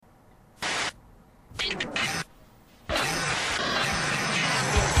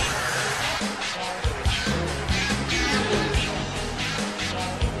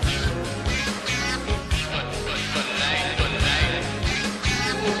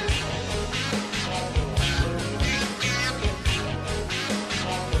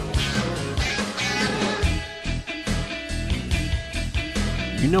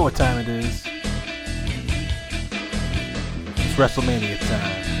know what time it is. It's Wrestlemania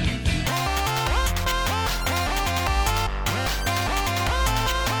time.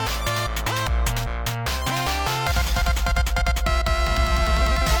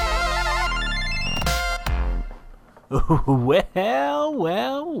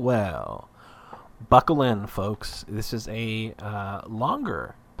 Well. Buckle in, folks. This is a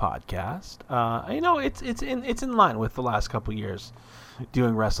longer podcast. It's in line with the last couple years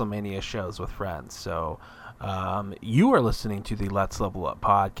doing WrestleMania shows with friends. So you are listening to the Let's Level Up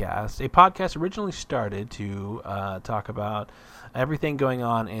podcast, a podcast originally started to talk about everything going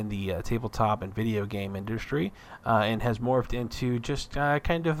on in the tabletop and video game industry, and has morphed into just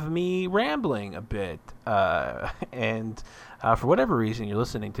kind of me rambling a bit. And for whatever reason, you're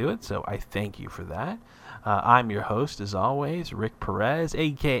listening to it, so I thank you for that. I'm your host, as always, Rick Perez,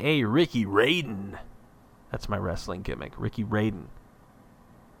 a.k.a. Ricky Raiden. That's my wrestling gimmick, Ricky Raiden.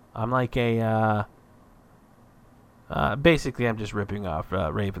 I'm like a... basically, I'm just ripping off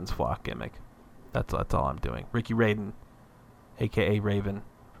Raven's Flock gimmick. That's all I'm doing. Ricky Raiden, a.k.a. Raven,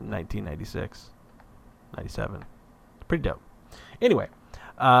 from 1996, 97. Pretty dope. Anyway,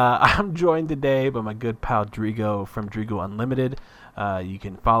 I'm joined today by my good pal Drigo from Drigo Unlimited. You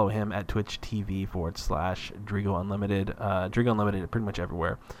can follow him at twitch.tv/Drigo Unlimited. Drigo Unlimited pretty much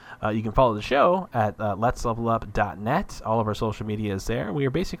everywhere. You can follow the show at letslevelup.net. All of our social media is there. We are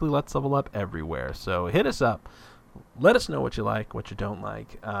basically Let's Level Up everywhere. So hit us up. Let us know what you like, what you don't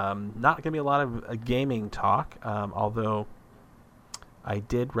like. Not going to be a lot of gaming talk, although I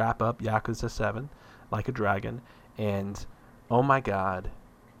did wrap up Yakuza 7 like a dragon, and oh my god,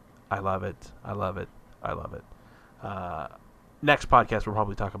 I love it. Next podcast, we'll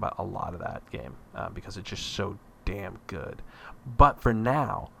probably talk about a lot of that game because it's just so damn good. But for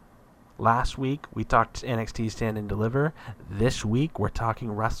now, last week we talked NXT Stand and Deliver. This week we're talking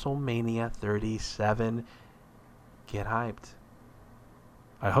WrestleMania 37. Get hyped.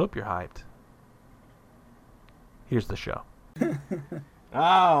 I hope you're hyped. Here's the show.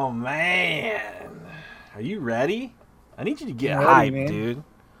 Oh, man. Are you ready? I need you to get hyped, man. Dude.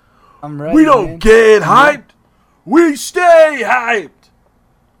 I'm ready. We don't get hyped. We stay hyped.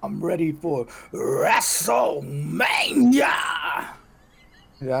 I'm ready for Wrestlemania.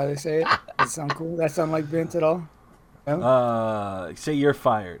 Is that how they say it? That sound cool? That sound like Vince at all? No? Say you're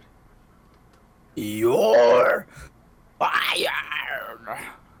fired. You're fired.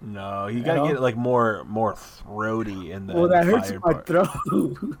 No, you gotta get it like more throaty in the. Well, that hurts my throat.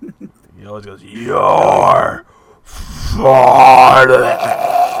 He always goes, "You're fired,"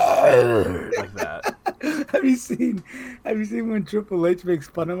 like that. Have you seen when Triple H makes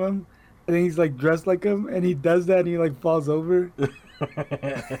fun of him, and then he's like dressed like him, and he does that, and he like falls over?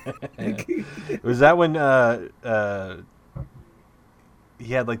 Was that when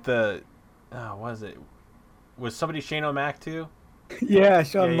he had like the what was it? Was somebody Shane O'Mac too? Yeah,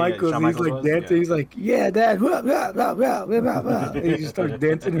 Shawn Michaels. Shawn He's Michaels like dancing. Yeah. He's like, "Yeah, Dad." And he just starts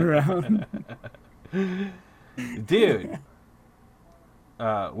dancing around. Dude,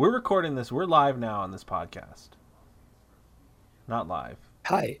 we're recording this. We're live now on this podcast. Not live.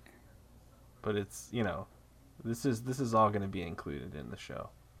 Hi. But it's this is all going to be included in the show.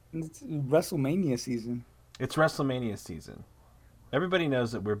 It's WrestleMania season. It's WrestleMania season. Everybody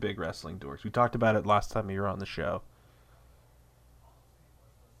knows that we're big wrestling dorks. We talked about it last time you were on the show.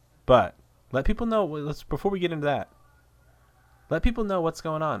 But let people know. Before we get into that, let people know what's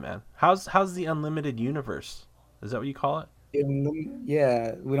going on, man. How's the Unlimited universe? Is that what you call it?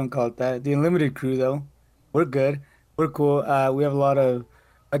 Yeah, we don't call it that. The Unlimited crew, though, we're good. We're cool. We have a lot of.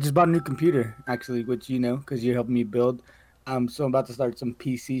 I just bought a new computer, actually, which you know, because you're helping me build. So I'm about to start some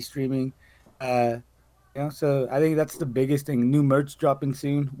PC streaming. So I think that's the biggest thing. New merch dropping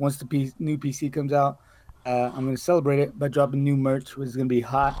soon. Once the new PC comes out, I'm going to celebrate it by dropping new merch, which is going to be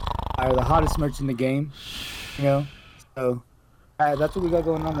hot. The hottest merch in the game. So that's what we got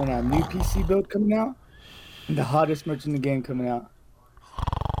going on right now. New PC build coming out, and the hottest merch in the game coming out.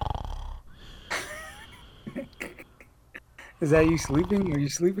 Is that you sleeping? Are you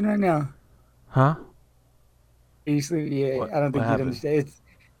sleeping right now? Huh? Are you sleeping? Yeah, what, I don't think you understand.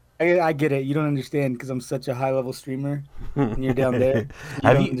 I get it. You don't understand because I'm such a high-level streamer, and you're down there.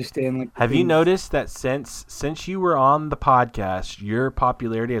 Have you noticed that since you were on the podcast, your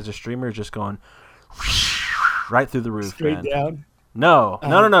popularity as a streamer is just going right through the roof, straight man. Down? No.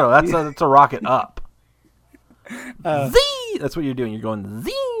 That's a rocket up. Zee! That's what you're doing. You're going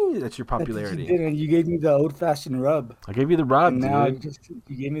zee. That's your popularity. That's what you did. You gave me the old-fashioned rub. I gave you the rub, and dude. Now you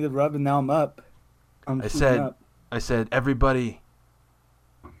gave me the rub, and now I'm up. I said, everybody,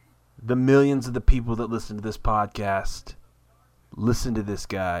 the millions of the people that listen to this podcast, Listen to this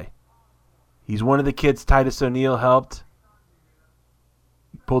guy. He's one of the kids Titus O'Neil helped.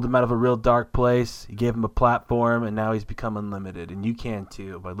 He pulled him out of a real dark place. He gave him a platform, and now he's become unlimited. And you can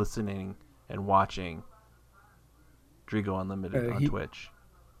too by listening and watching Drigo Unlimited on Twitch.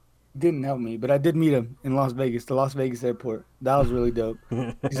 Didn't help me, but I did meet him in Las Vegas, the Las Vegas airport. That was really dope.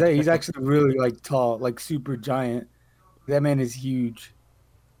 He's actually really like tall, like super giant. That man is huge.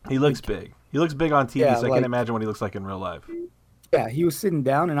 He looks big. He looks big on TV, so I can't imagine what he looks like in real life. Yeah, he was sitting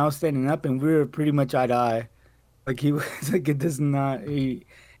down and I was standing up, and we were pretty much eye to eye. Like he was like, it does not. Yeah,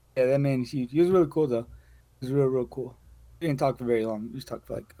 that man is huge. He was really cool though. He was real cool. We didn't talk for very long. We just talked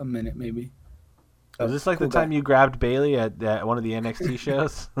for like a minute maybe. Was this like cool the time you grabbed Bailey at one of the NXT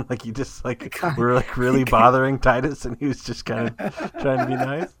shows? Like you just like were like really bothering Titus, and he was just kind of trying to be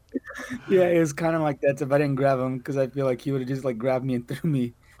nice. Yeah, it was kind of like that. If I didn't grab him, because I feel like he would have just like grabbed me and threw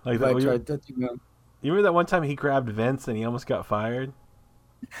me. Like if I tried touching him. You remember that one time he grabbed Vince and he almost got fired?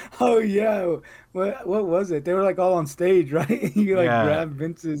 Oh yeah, what was it? They were like all on stage, right? He grabbed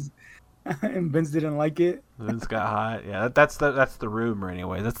Vince's, and Vince didn't like it. Vince got hot. Yeah, that's the rumor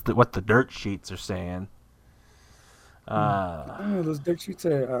anyway. That's what the dirt sheets are saying. I don't know, those dirt sheets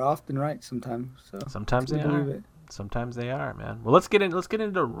are often right sometimes. So sometimes they are. Sometimes they are, man. Well, let's get into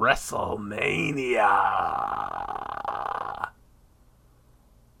Wrestlemania.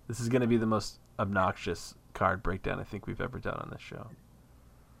 This is going to be the most obnoxious card breakdown I think we've ever done on this show.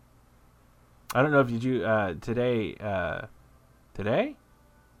 I don't know if you do today. Today?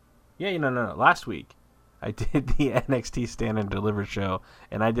 Yeah, no. Last week, I did the NXT Stand and Deliver show,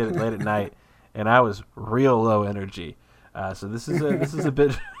 and I did it late at night, and I was real low energy. So this is a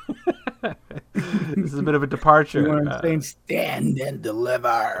bit. This is a bit of a departure. You want to say Stand and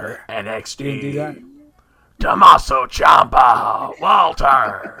Deliver? NXT. You didn't do that? Tommaso Ciampa,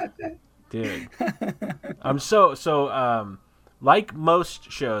 Walter. Dude, I'm so like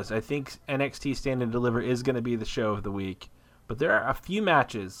most shows, I think NXT Stand and Deliver is going to be the show of the week. But there are a few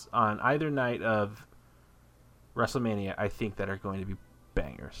matches on either night of WrestleMania I think that are going to be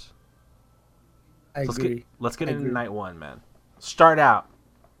bangers. I agree. Let's get into night one, man. Start out.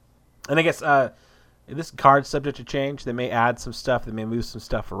 And I guess this card's subject to change. They may add some stuff. They may move some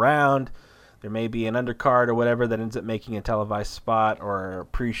stuff around. There may be an undercard or whatever that ends up making a televised spot or a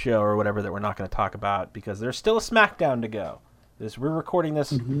pre-show or whatever that we're not going to talk about because there's still a SmackDown to go. We're recording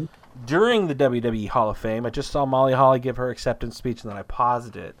this during the WWE Hall of Fame. I just saw Molly Holly give her acceptance speech, and then I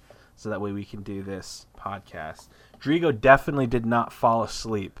paused it so that way we can do this podcast. Drigo definitely did not fall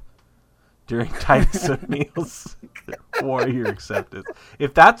asleep during Titus O'Neil's Warrior acceptance.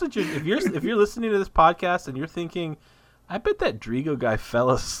 If that's what if you're listening to this podcast and you're thinking, I bet that Drigo guy fell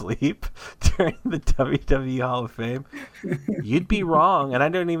asleep during the WWE Hall of Fame, you'd be wrong, and I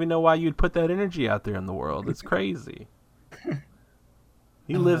don't even know why you'd put that energy out there in the world. It's crazy.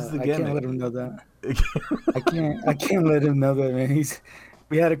 He lives the gimmick. I can't let him know that. I can't let him know that, man.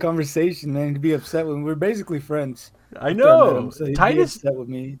 We had a conversation, man. To be upset with him. We're basically friends. I know. Him, so Titus upset with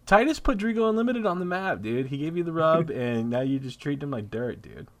me. Titus put Drigo Unlimited on the map, dude. He gave you the rub, and now you just treat him like dirt,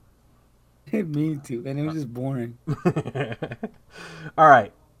 dude. Me too, and it was just boring. All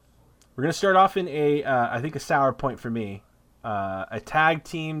right, we're gonna start off in I think a sour point for me, a tag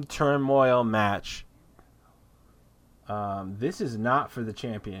team turmoil match. This is not for the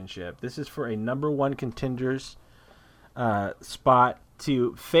championship. This is for a number one contenders spot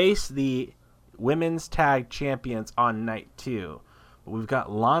to face the women's tag champions on night 2. But we've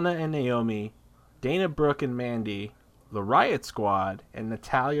got Lana and Naomi, Dana Brooke and Mandy, the Riot Squad, and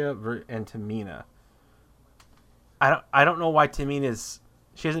Natalya and Tamina. I don't know why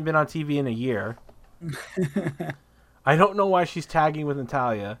she hasn't been on TV in a year. I don't know why she's tagging with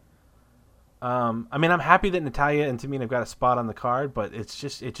Natalya. I mean, I'm happy that Natalya and Tamina have got a spot on the card, but it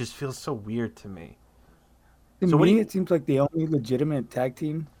just feels so weird to me. To me, it seems like the only legitimate tag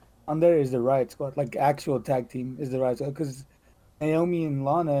team on there is the Riot Squad. Like, actual tag team is the Riot Squad. Because Naomi and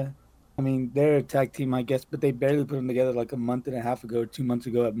Lana, I mean, they're a tag team, I guess, but they barely put them together like a month and a half ago or 2 months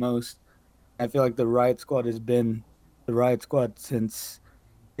ago at most. I feel like the Riot Squad has been the Riot Squad since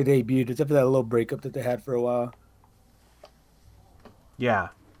it debuted, except for that little breakup that they had for a while. Yeah,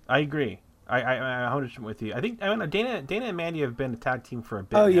 I agree. I 100% with you. I think Dana and Mandy have been a tag team for a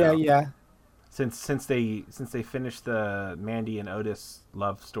bit. Oh yeah. Since they finished the Mandy and Otis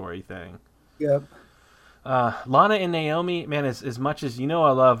love story thing. Yep. Lana and Naomi, man, as much as I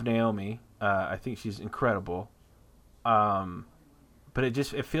love Naomi. I think she's incredible. But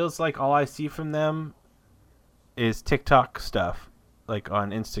it feels like all I see from them is TikTok stuff, like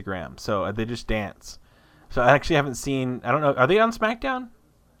on Instagram. So they just dance. So I actually haven't seen. I don't know. Are they on SmackDown?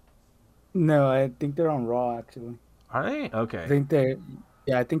 No, I think they're on Raw actually. Are they? I Okay. think they're,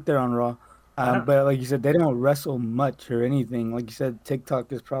 yeah, I think they're on Raw. I don't. But like you said, they don't wrestle much or anything. Like you said,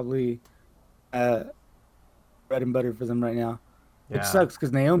 TikTok is probably uh, bread and butter for them right now, which Yeah. sucks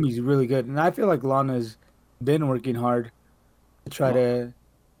because Naomi's really good, and I feel like Lana's been working hard to Well,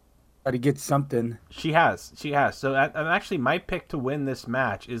 try to get something. she has. She has. So I'm actually my pick to win this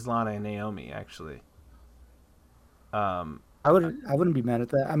match is Lana and Naomi. Actually. Um. I wouldn't be mad at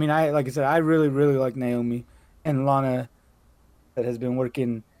that. I mean, I like I said, I really like Naomi and Lana that has been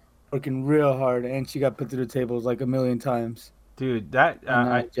working real hard, and she got put through the tables like a million times Dude, that on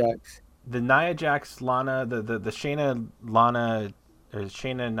I Nia Jax. the Nia Jax Lana the Shayna Lana or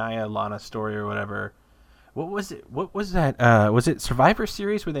Shayna Nia Lana story or whatever. What was it? What was that? Was it Survivor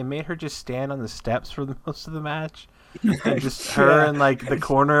Series where they made her just stand on the steps for the most of the match, and just her Yeah, in like the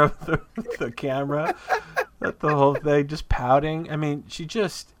corner of the camera, that the whole thing just pouting. I mean, she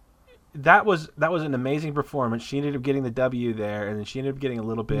just that was an amazing performance. She ended up getting the W there, and then she ended up getting a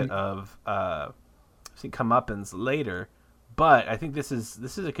little bit of I think comeuppance later. But I think this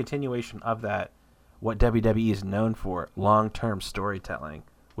is a continuation of that. What WWE is known for: long-term storytelling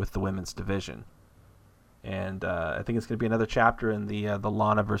with the women's division. And I think it's going to be another chapter in the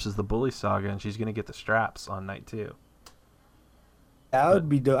Lana versus the Bully saga, and she's going to get the straps on night two. that But would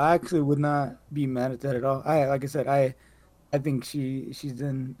be dope. I actually would not be mad at that at all. I like I said, I think she's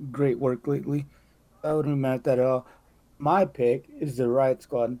done great work lately. I wouldn't be mad at that at all. My pick is the Riot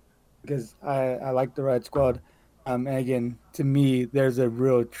Squad because I like the Riot Squad. And again, to me, there's a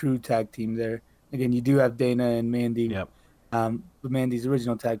real true tag team there. Again, you do have Dana and Mandy, yep, but Mandy's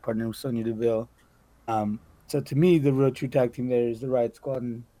original tag partner was Sonya Deville. So to me, the real true tag team there is the Riot Squad,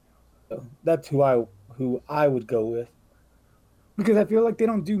 and so that's who I would go with because I feel like they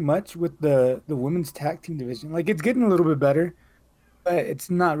don't do much with the women's tag team division. Like it's getting a little bit better, but it's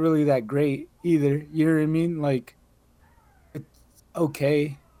not really that great either. You know what I mean? Like it's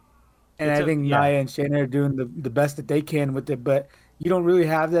okay. And it's I a think yeah. Nia and Shayna are doing the best that they can with it, but you don't really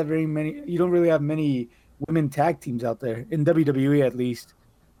have that very many you don't really have many women tag teams out there in WWE at least,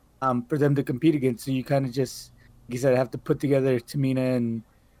 for them to compete against. So you kind of just like you said have to put together Tamina and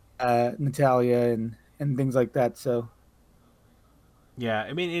Natalia and things like that. So Yeah,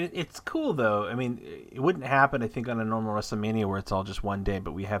 I mean it's cool though. I mean it wouldn't happen I think on a normal WrestleMania where it's all just one day,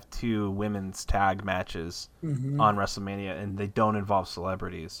 but we have two women's tag matches hmm on WrestleMania, and they don't involve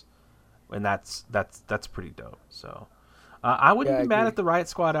celebrities, and that's pretty dope. So I yeah, wouldn't I be mad at agree. the Riot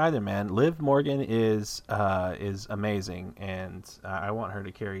Squad either, man. Liv Morgan is amazing, and I want her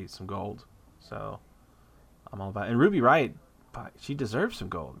to carry some gold. So I'm all about it. And Ruby Riot, she deserves some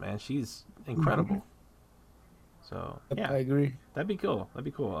gold, man. She's hmm incredible. So Yep, yeah, I agree. that'd be cool. That'd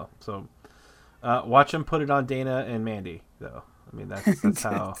be cool. So watch them put it on Dana and Mandy, though. I mean, that's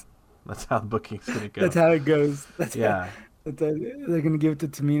how the booking's gonna That's go. how it goes. Yeah, They're gonna give it to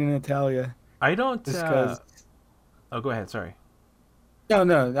Tamina and Natalia I don't. just because. Oh, go ahead. Sorry.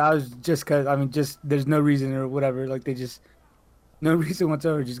 No, I was just because I mean, just there's no reason or whatever. Like they just no reason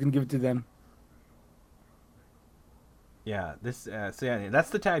whatsoever. Just gonna give it to them. Yeah, this. So yeah, that's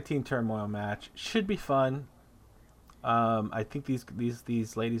the tag team turmoil match. Should be fun. I think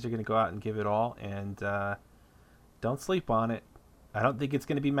these ladies are gonna go out and give it all, and don't sleep on it. I don't think it's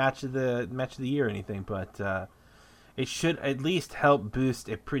gonna be match of the year or anything, but it should at least help boost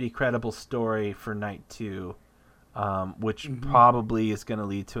a pretty credible story for night two, which hmm probably is going to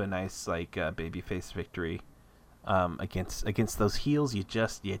lead to a nice like babyface victory against those heels you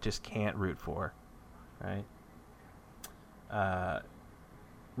just can't root for, right? Uh,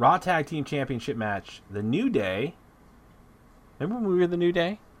 Raw Tag Team Championship match: The New Day. Remember when we were the New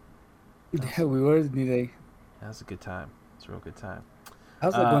Day? That Yeah, was we were the New Day. that was a good time. It's a real good time. That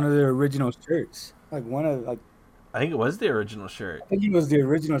was like Uh, one of their original shirts. Like one of like I think it was the original shirt. I think it was the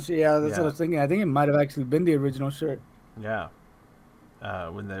original shirt. Yeah, that's what I Yeah, was thinking. I think it might have actually been the original shirt. yeah.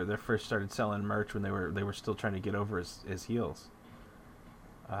 When they first started selling merch, when they were still trying to get over his heels.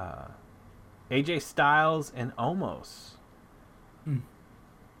 Uh, AJ Styles and Omos Hmm.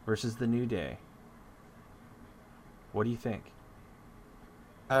 versus the New Day. What do you think?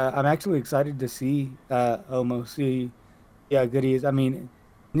 I'm actually excited to see almost see yeah good he is. I mean,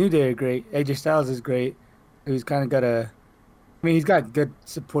 New Day are great. AJ Styles is great. He's kind of got a I mean, he's got good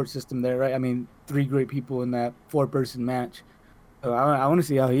support system there, right? I mean, three great people in that four-person match. So I want to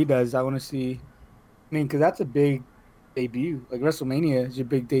see how he does. I want to see. I mean, because that's a big debut. Like WrestleMania is your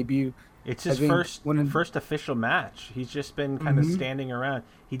big debut. It's I his think first when. first official match. He's just been kind of Mm-hmm. standing around.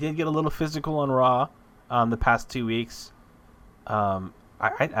 He did get a little physical on Raw the past 2 weeks.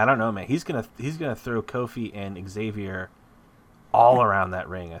 I don't know, man. He's gonna throw Kofi and Xavier all around that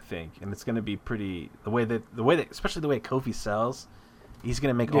ring, I think, and it's going to be pretty. Especially the way Kofi sells, he's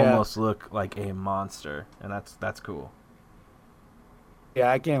going to make almost look like a monster, and that's cool. Yeah,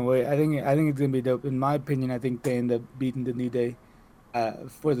 I can't wait. I think it's gonna be dope. In my opinion, I think they end up beating the New Day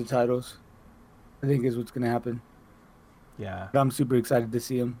for the titles. I think is what's gonna happen. Yeah, But I'm super excited to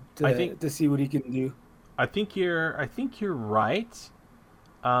see him I think to see what he can do. I think you're right.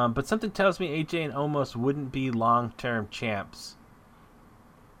 But something tells me AJ and Omos wouldn't be long-term champs.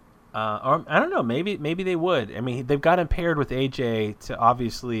 Or I don't know. Maybe they would. I mean, they've got him paired with AJ to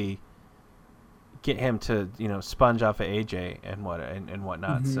obviously get him to sponge off of AJ and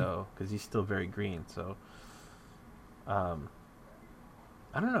whatnot. Hmm. So because he's still very green. So um,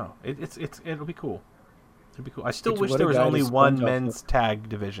 I don't know. It'll be cool. It'll be cool. I still wish What a there was guy to only sponge one off of. men's tag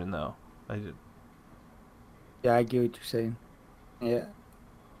division though. Yeah, I get what you're saying. Yeah.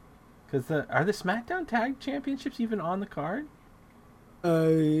 Because are the SmackDown Tag Championships even on the card?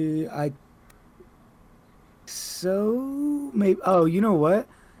 I so maybe. Oh, you know what?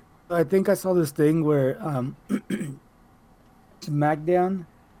 I think I saw this thing where SmackDown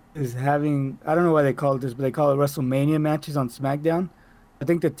is having. I don't know why they call it this, but they call it Wrestlemania matches on SmackDown. I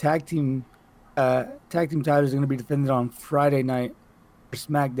think the tag team titles are going to be defended on Friday night for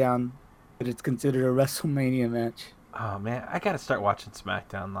SmackDown, but it's considered a WrestleMania match. Oh man, I gotta start watching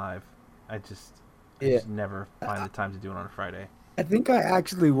SmackDown live. I just, I Yeah, just never find the time to do it on a Friday. I think I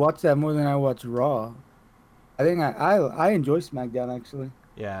actually watch that more than I watch Raw. I think I enjoy SmackDown actually.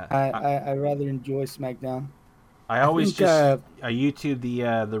 Yeah, I rather enjoy SmackDown. I I always think just I YouTube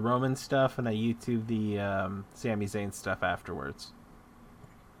the Roman stuff and I YouTube the Sami Zayn stuff afterwards.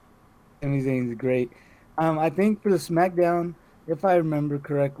 Sami Zayn's great. I think for the SmackDown, if I remember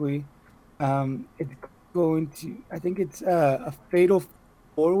correctly, it's going to. I think it's a fatal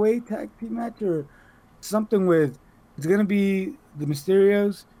four-way tag team match or something with. It's gonna be the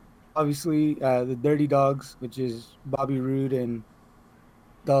Mysterios, obviously the Dirty Dogs, which is Bobby Roode and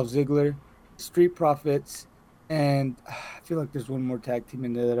Dolph Ziggler, Street Profits, and I feel like there's one more tag team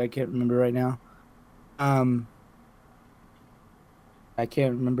in there that I can't remember right now. Um, I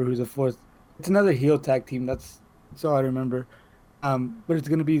can't remember who's the fourth. It's another heel tag team. That's all I remember. But it's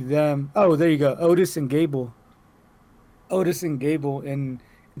gonna be them. Oh, there you go. Otis and Gable. Otis and Gable, and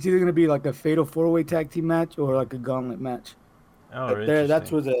it's either gonna be like a fatal four-way tag team match or like a gauntlet match. Oh, But there, interesting.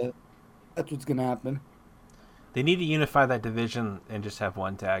 that's what's gonna happen. They need to unify that division and just have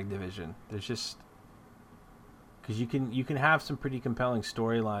one tag division. There's just because you can have some pretty compelling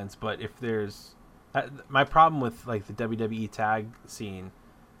storylines, but if there's my problem with like the WWE tag scene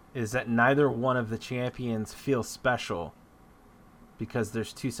is that neither one of the champions feels special because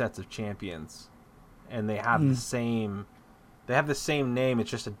there's two sets of champions and Mm, they have the same name, it's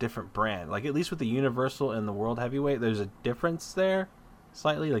just a different brand. Like at least with the Universal and the World Heavyweight there's a difference there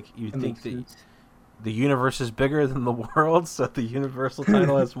slightly. Like you that think makes that sense. the universe is bigger than the world, so the Universal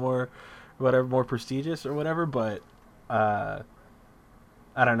title is more whatever, more prestigious or whatever, but uh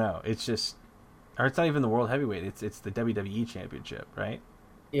I don't know. It's just or it's not even the World Heavyweight, it's the WWE Championship, right?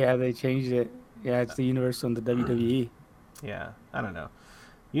 Yeah, they changed it. Yeah, it's the Universal and the WWE. Yeah, I don't know.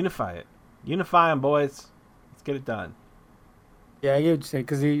 Unify it. Unify them, boys. Let's get it done. Yeah, I get what you're saying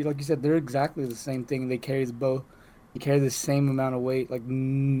because like you said, they're exactly the same thing. They carry both. They carry the same amount of weight. Like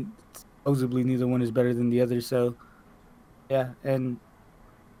supposedly, neither one is better than the other. So yeah, and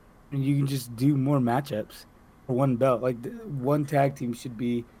you can just do more matchups for one belt. Like one tag team should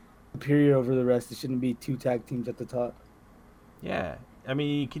be superior over the rest. It shouldn't be two tag teams at the top. Yeah, I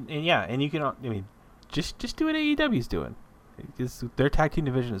mean you can, and yeah, and you can. I mean, just do what AEW's doing. Their tag team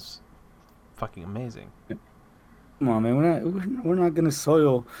division is fucking amazing. Come on, man. We're not gonna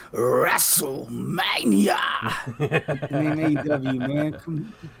soil WrestleMania with the name AEW, man.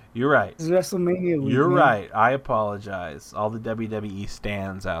 Come, You're right. this is WrestleMania week, You're man. right. I apologize. All the WWE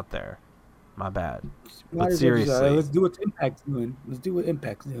stands out there. My bad. Might But as well just seriously, let's do what Impact's doing. Let's do what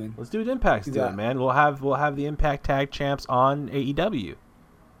Impact's doing. let's do what Impact's Do doing, that. man. We'll have the Impact Tag Champs on AEW.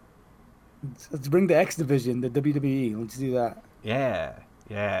 Let's bring the X division, the WWE. Let's do that. Yeah,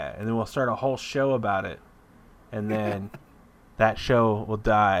 yeah, and then we'll start a whole show about it, and then that show will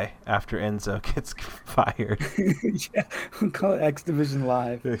die after Enzo gets fired. Yeah, we'll call it X Division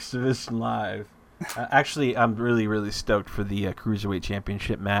Live. Exhibition Live. Actually, I'm really, really stoked for the Cruiserweight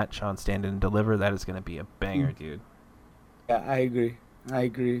Championship match on Stand and Deliver. That is going to be a banger, Mm. dude. Yeah, I agree. I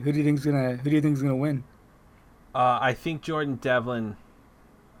agree. Who do you think's gonna win? I think Jordan Devlin.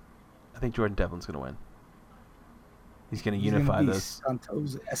 I think Jordan Devlin's going to win. He's going to He's gonna unify be those.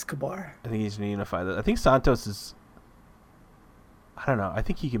 Santos Escobar. I think he's going to unify those. I think Santos is. I don't know. I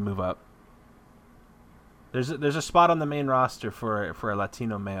think he can move up. There's a spot on the main roster for a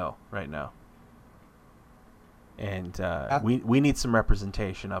Latino male right now, and I we need some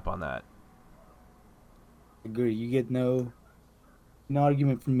representation up on that. agree. You get no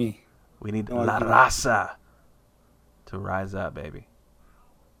argument from me. We need No La argument. Raza to rise up, baby.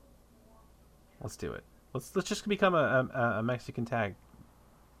 Let's do it. Let's just become a Mexican tag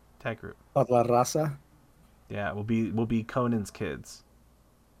group. Called La Raza. Yeah, we'll be Conan's kids.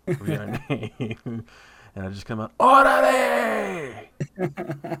 Will be our name, and I just come out. Orale!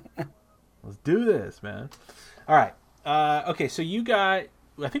 Let's do this, man. All right. Okay, so you got.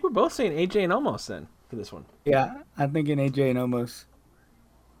 I think we're both saying AJ and Omos then for this one. Yeah, I'm thinking AJ and Omos.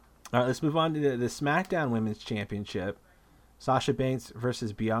 All right, let's move on to the SmackDown Women's Championship. Sasha Banks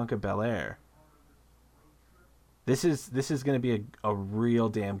versus Bianca Belair. This is going to be a real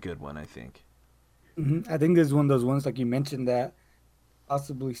damn good one, I think. I think this is one of those ones like you mentioned that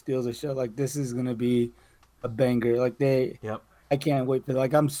possibly steals a show. Like this is gonna be a banger. Yep. I can't wait for that.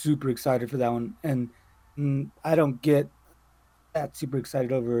 Like I'm super excited for that one, and I don't get that super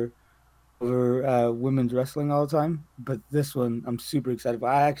excited over women's wrestling all the time, but this one I'm super excited for.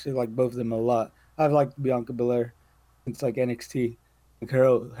 I actually like both of them a lot. I've liked Bianca Belair since like NXT, like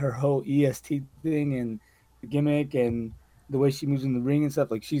her whole EST thing and the gimmick and the way she moves in the ring and stuff.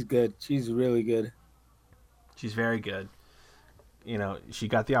 Like she's good. She's really good. She's very good. She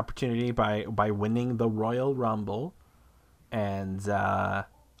got the opportunity by winning the Royal Rumble, and I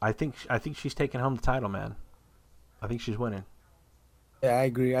think she's taking home the title, man. I think she's winning. Yeah, I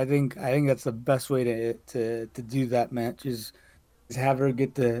agree. I think that's the best way to do that match is have her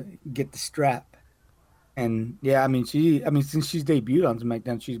get the strap. And yeah, I mean since she's debuted on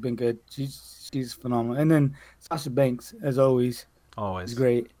SmackDown, she's been good. She's phenomenal. And then Sasha Banks, as always, is Always.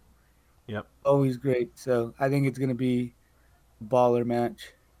 great. Yep. Always great. So I think it's gonna be a baller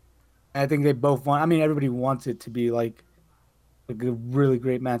match. And I think they both want. I mean, everybody wants it to be like a really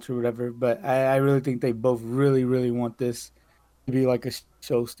great match or whatever. But I really think they both really want this to be like a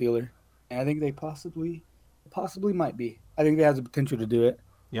show stealer. And I think they possibly might be. I think they have the potential to do it.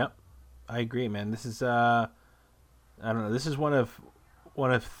 Yep. I agree, man. This is I don't know. This is one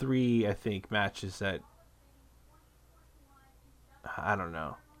of three, I think, matches that I don't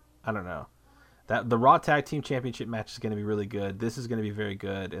know. I don't know. That the Raw Tag Team Championship match is going to be really good. This is going to be very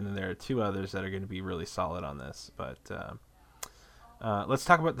good, and then there are two others that are going to be really solid on this. But let's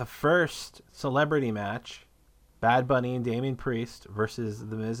talk about the first celebrity match: Bad Bunny and Damian Priest versus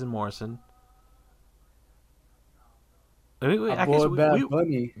The Miz and Morrison. My I guess boy we, Bad we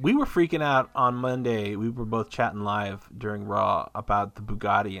Bunny. we were freaking out on Monday. We were both chatting live during Raw about the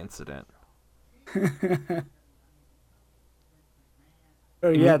Bugatti incident. Oh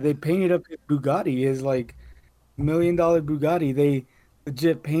I mean, yeah, they painted up his Bugatti, his like $1 million Bugatti. They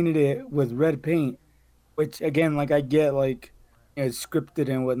legit painted it with red paint, which again, like I get like it's scripted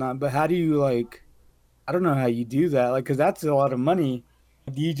and whatnot, but how do you like? I don't know how you do that, like, because that's a lot of money.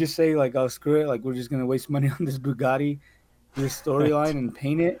 Do you just say like, "Oh, screw it," like we're just gonna waste money on this Bugatti, this storyline, and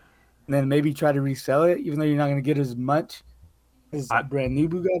paint it, and then maybe try to resell it, even though you're not gonna get as much as I a brand new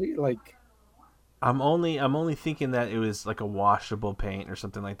Bugatti? Like, I'm only thinking that it was like a washable paint or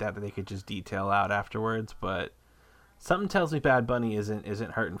something like that they could just detail out afterwards. But something tells me Bad Bunny isn't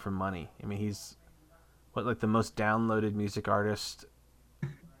hurting for money. I mean, he's what, like the most downloaded music artist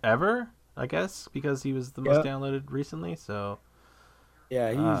ever, I guess, because he was the most yeah, downloaded recently. So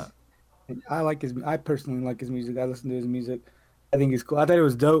yeah, uh, I personally like his music. I listen to his music. I think it's cool. I thought it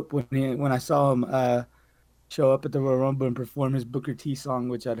was dope when I saw him show up at the Royal Rumble and perform his Booker T song,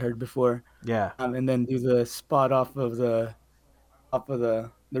 which I'd heard before, yeah, and then do the spot off of the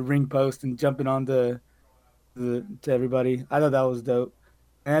ring post and jumping on the to everybody. I thought that was dope,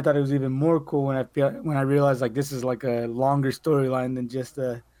 and I thought it was even more cool when I realized like this is like a longer storyline than just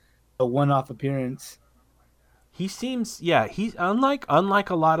a one-off appearance. he seems, yeah, he's unlike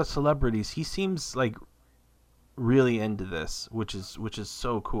a lot of celebrities. He seems like really into this, which is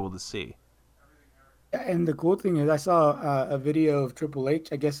so cool to see. And the cool thing is, I saw a video of Triple H,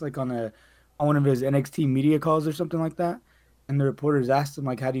 I guess, like on one of his NXT media calls or something like that. And the reporters asked him,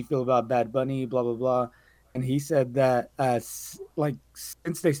 like, "How do you feel about Bad Bunny?" Blah blah blah. And he said that, like,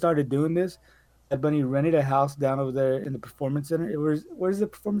 since they started doing this, Bad Bunny rented a house down over there in the Performance Center. Where's the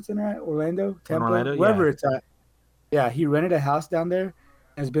Performance Center at? Orlando, In Tampa, Orlando, yeah, wherever it's at. Yeah, he rented a house down there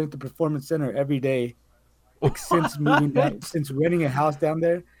and has been at the Performance Center every day, like since moving down, what? since renting a house down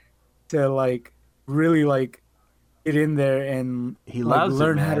there to like really like get in there and He like loves it,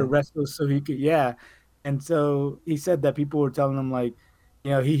 learn how to man. wrestle so he could, yeah. And so he said that people were telling him like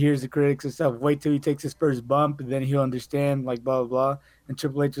he hears the critics and stuff. Wait till he takes his first bump, and then he'll understand, like, blah, blah, blah. And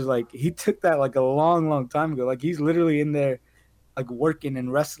Triple H is like, he took that, like, a long, long time ago. Like, he's literally in there, like, working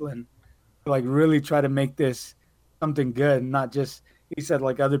and wrestling to, like, really try to make this something good, not just, he said,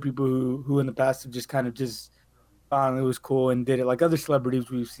 like, other people who in the past have just kind of just found it was cool and did it. Like, other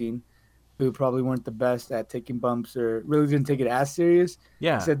celebrities we've seen who probably weren't the best at taking bumps or really didn't take it as serious.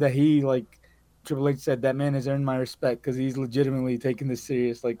 He Yeah, said that Triple H said that man has earned my respect because he's legitimately taking this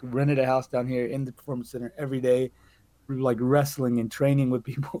serious. Like rented a house down here in the performance center every day, like wrestling and training with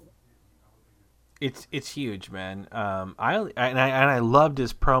people. it's huge, man. I loved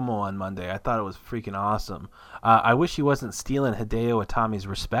his promo on Monday. I thought it was freaking awesome. I wish he wasn't stealing Hideo Itami's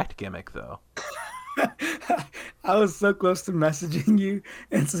respect gimmick though. I was so close to messaging you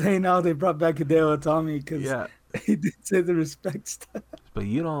and saying how they brought back Hideo Itami because Yeah, he did say the respect stuff. but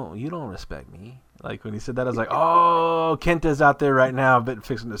you don't respect me. Like when he said that, I was like, oh, Kenta's out there right now, but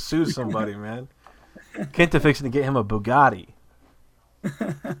fixing to sue somebody, man. Kenta fixing to get him a Bugatti.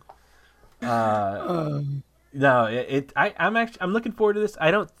 Uh, Um, no, I'm looking forward to this.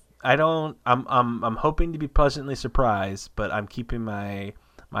 I'm hoping to be pleasantly surprised, but I'm keeping my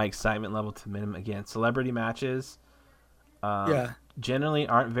excitement level to minimum. Again, celebrity matches um, yeah. generally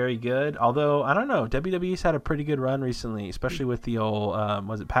aren't very good. Although I don't know, WWE's had a pretty good run recently, especially with the old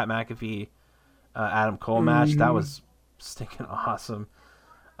was it Pat McAfee Adam Cole match? That Mhm. was stinking awesome.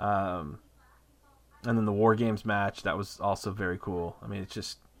 Um, and then the War Games match, that was also very cool. I mean, it's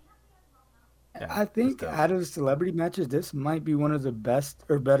just yeah, I it's think dope. out of the celebrity matches, this might be one of the best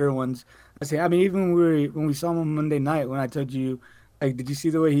or better ones. I mean, even when we saw him on Monday night, when I told you, like, did you see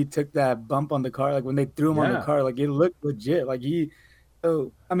the way he took that bump on the car? Like when they threw him on the Yeah, car, like it looked legit.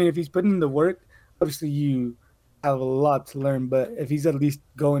 So I mean, if he's putting in the work, obviously you have a lot to learn. But if he's at least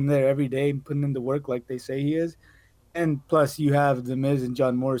going there every day and putting in the work like they say he is, and plus you have The Miz and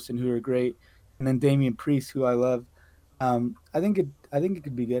John Morrison who are great, and then Damian Priest who I love. I think it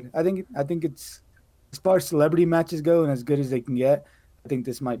could be good. I think it's as far as celebrity matches go and as good as they can get. I think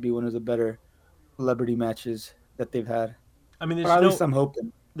this might be one of the better celebrity matches that they've had, I mean, or at least I'm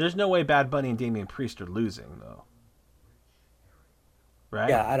hoping. there's no way Bad Bunny and Damian Priest are losing though,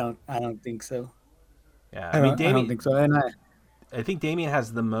 right? Yeah, I don't think so. Yeah, I mean I don't Damian. think so. And I I think Damian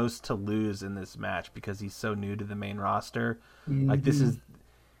has the most to lose in this match because he's so new to the main roster. Like this mhm. is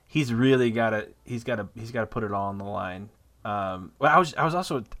he's gotta put it all on the line. Well,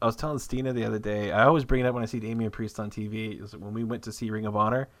 I was telling Stina the other day. I always bring it up when I see Damian Priest on TV. It was when we went to see Ring of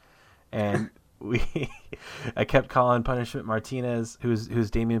Honor, and we I kept calling Punishment Martinez, who's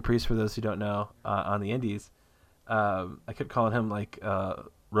Damian Priest for those who don't know on the Indies. I kept calling him like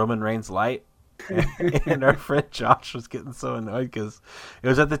Roman Reigns light, and our friend Josh was getting so annoyed because it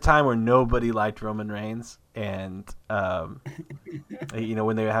was at the time where nobody liked Roman Reigns, and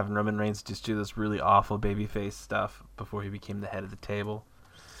when they were having Roman Reigns just do this really awful babyface stuff before he became the head of the table.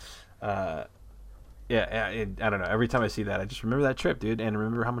 Uh, I don't know. Every time I see that, I just remember that trip, dude, and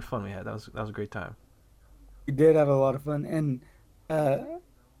remember how much fun we had. That was a great time. We did have a lot of fun, and uh,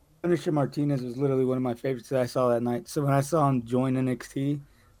 Finisher Martinez was literally one of my favorites that I saw that night. So when I saw him join NXT,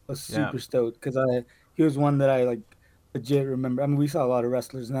 I was Yeah, super stoked because I he was one that I like legit remember. I mean, we saw a lot of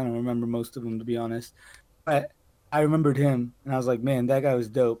wrestlers, and I don't remember most of them to be honest. But I remembered him, and I was like, man, that guy was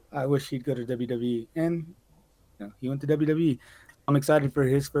dope. I wish he'd go to WWE, and he went to WWE. I'm excited for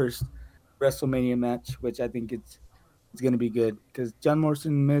his first WrestleMania match, which I think it's gonna be good because John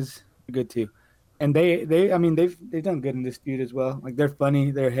Morrison and Miz are good too. And I mean they've done good in this feud as well. Like they're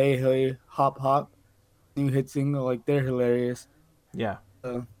funny, they're hey hey hop hop new hit single, like they're hilarious. yeah,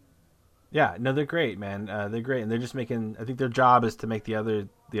 So yeah. No, they're great, man. They're great, and they're just making. I think their job is to make the other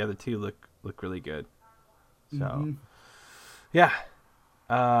two look really good. So hmm yeah.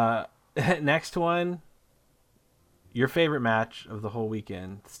 Uh, next one, your favorite match of the whole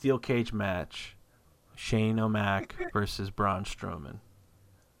weekend, steel cage match, Shane O'Mac versus Braun Strowman.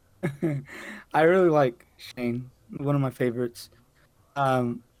 I really like Shane, one of my favorites.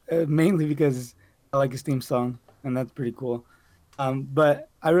 Mainly because I like his theme song, and that's pretty cool. But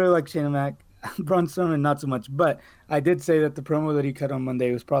I really like Shane O'Mac. Braun Strowman, not so much. But I did say that the promo that he cut on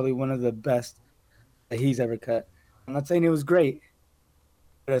Monday was probably one of the best that he's ever cut. I'm not saying it was great,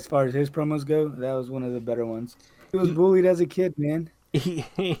 but as far as his promos go, that was one of the better ones. He was He bullied as a kid, man.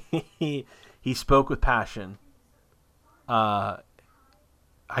 he he spoke with passion. Uh,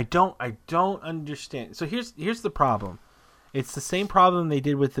 I don't understand. So here's the problem. It's the same problem they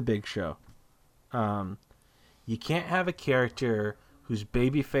did with the Big Show. Um, you can't have a character who's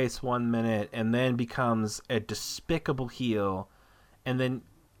babyface 1 minute and then becomes a despicable heel, and then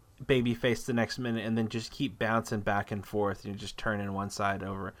babyface the next minute and then just keep bouncing back and forth and just turning one side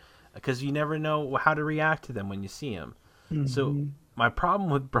over because you never know how to react to them when you see them. So Hmm. my problem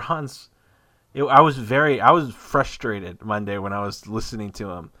with Braun's, I was frustrated Monday when I was listening to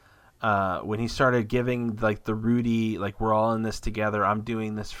him. When he started giving like the Rudy, like we're all in this together, I'm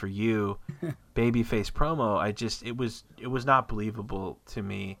doing this for you, babyface promo, it was not believable to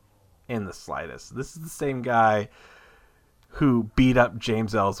me in the slightest. This is the same guy who beat up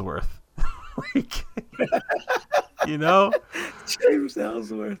James Ellsworth. Like, you know, James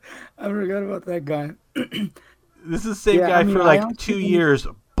Ellsworth. I forgot about that guy. this is the same Yeah, I guy mean, for I like honestly 2 years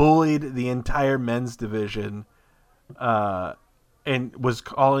bullied the entire men's division, uh, and was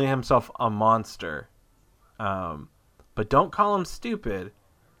calling himself a monster. But don't call him stupid,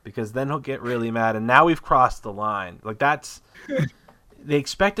 because then he'll get really mad. And now we've crossed the line. Like they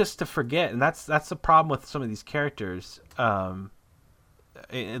expect us to forget, and that's the problem with some of these characters.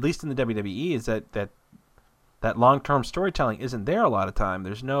 At least in the WWE, is that long term storytelling isn't there a lot of time.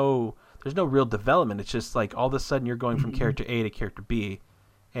 There's no real development. It's just like all of a sudden you're going from think. character A to character B,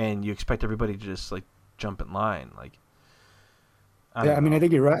 and you expect everybody to just like jump in line. Like, I Yeah, don't I mean, I know.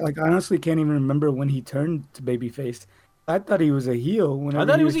 think you're right. Like, I honestly can't even remember when he turned to babyface. I thought he was a heel I whenever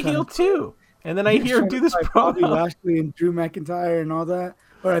thought he he was was a trying heel to too, and then I he was hear him trying to do this fight Bobby promo. Lashley and Drew McIntyre and all that.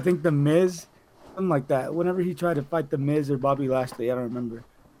 Or I think The Miz, something like that. Whenever he tried to fight The Miz or Bobby Lashley, I don't remember.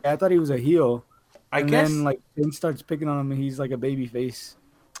 Yeah, I thought he was a heel, I and then guess like Vince starts picking on him, and he's like a babyface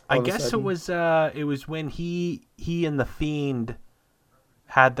I all of a guess sudden. it was when he and the Fiend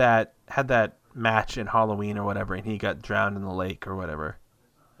had that match in Halloween or whatever, and he got drowned in the lake or whatever.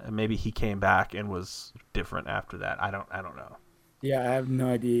 And maybe he came back and was different after that. I don't know. Yeah, I have no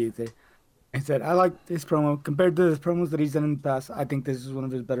idea either. I said I like this promo compared to the promos that he's done in the past. I think this is one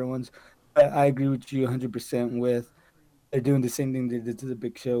of his better ones. But I agree with you 100% with they're doing the same thing they did to the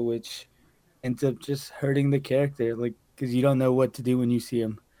Big Show, which ends up just hurting the character, like because you don't know what to do when you see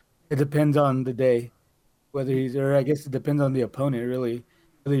him. It depends on the day, whether he's, or I guess it depends on the opponent, really,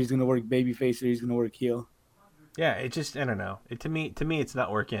 whether he's gonna work babyface or he's gonna work heel. Yeah, it just I don't know. To me it's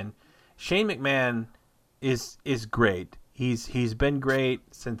not working. Shane McMahon is great. He's been great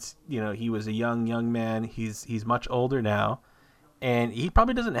since he was a young man. He's much older now, and he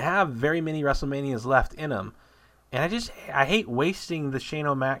probably doesn't have very many WrestleManias left in him. And I hate wasting the Shane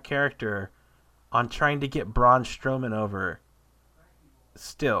O'Mac character on trying to get Braun Strowman over.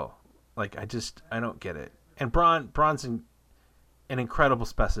 Still, like I don't get it. And Braun's an incredible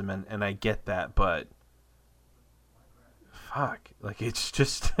specimen, and I get that, but fuck, like it's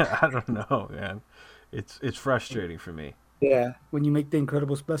just I don't know, man. It's frustrating for me. Yeah, when you make the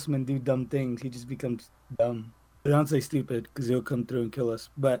incredible specimen do dumb things, he just becomes dumb. I don't say stupid because he'll come through and kill us,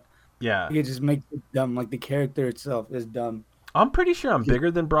 but Yeah, it just makes it dumb. Like the character itself is dumb. I'm pretty sure I'm Just, bigger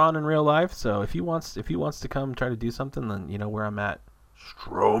than Braun in real life. So if he wants to come try to do something, then you know where I'm at.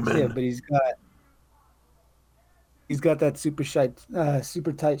 yeah, Strowman. but he's got that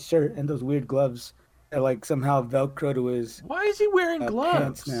super tight shirt and those weird gloves that like somehow Velcro to his Why is he wearing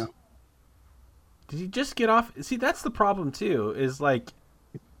pants now. gloves? Did he just get off? See, that's the problem too. Is like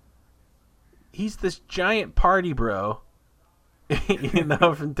he's this giant party bro,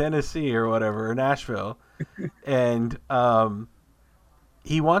 from Tennessee or whatever, or Nashville, and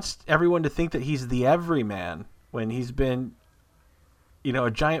he wants everyone to think that he's the everyman when he's been,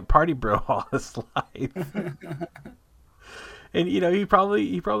 a giant party bro all his life. And he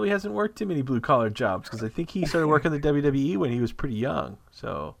probably hasn't worked too many blue collar jobs because I think he started working in the WWE when he was pretty young.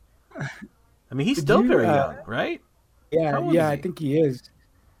 So I mean, he's Did still you? very young, right? Yeah, How old is yeah, I he? think he is.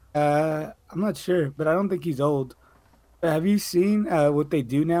 I'm not sure, but I don't think he's old. Have you seen what they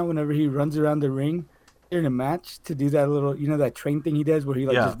do now whenever he runs around the ring during a match to do that little, that train thing he does where he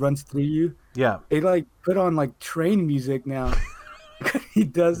like Yeah, just runs through you? yeah, They like put on like train music now. He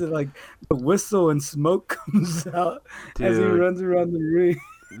does it like the whistle and smoke comes out as he dude. runs around the ring.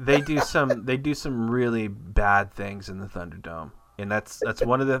 They do some really bad things in the Thunderdome, and that's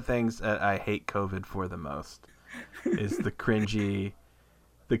one of the things that I hate COVID for the most is the cringy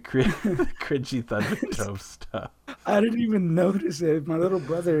Thunderdome stuff. I didn't even notice it. My little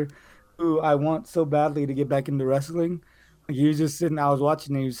brother, who I want so badly to get back into wrestling, like he was just sitting. I was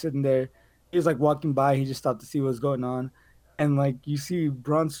watching. And he was sitting there. He was like walking by. He just stopped to see what's going on, and like you see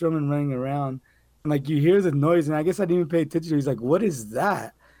Braun Strowman running around, and like you hear the noise. And I guess I didn't even pay attention. He's like, "What is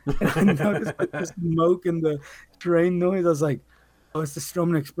that?" And I noticed like the smoke and the train noise. I was like, "Oh, it's the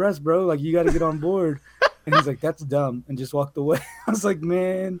Strowman Express, bro. Like you got to get on board." And he's like, "That's dumb," and just walked away. I was like,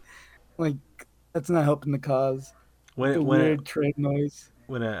 "Man, like that's not helping the cause." when The when it, weird train noise.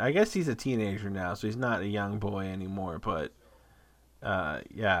 I guess he's a teenager now, so he's not a young boy anymore. But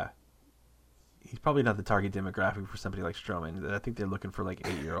yeah, he's probably not the target demographic for somebody like Strowman. I think they're looking for like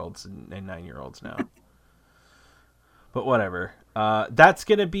 8-year-olds and 9-year-olds now. But whatever. That's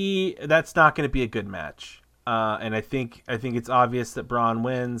not gonna be a good match. And I think it's obvious that Braun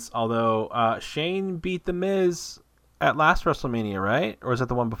wins. Although Shane beat the Miz at last WrestleMania, right? Or was that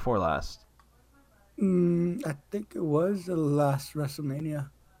the one before last? I think it was the last WrestleMania.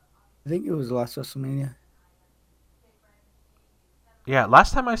 I think it was the last WrestleMania. Yeah,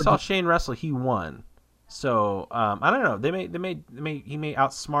 last time I Or saw did- Shane wrestle, he won. So I don't know. He may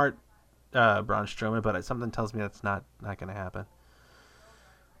outsmart Braun Strowman, but something tells me that's not going to happen.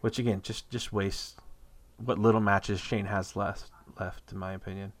 Which again, just wastes what little matches Shane has left, in my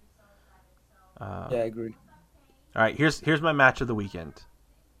opinion. Yeah, I agree. All right, here's my match of the weekend,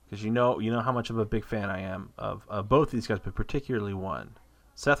 because you know how much of a big fan I am of both these guys, but particularly one,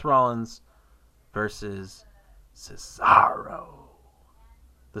 Seth Rollins versus Cesaro,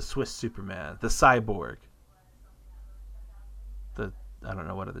 the Swiss Superman, the Cyborg. The I don't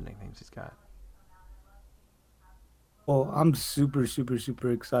know what other nicknames he's got. Well, I'm super, super,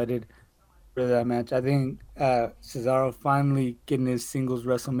 super excited for that match. I think Cesaro finally getting his singles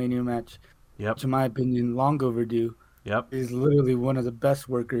WrestleMania match, Yep, which in my opinion, long overdue. yep, Is literally one of the best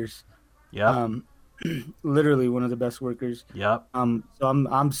workers. yep, Um, literally one of the best workers. yep, So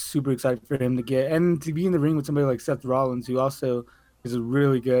I'm super excited for him to get and to be in the ring with somebody like Seth Rollins, who also is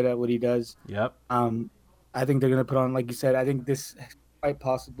really good at what he does. yep. Um, I think they're gonna put on, like you said, I think this quite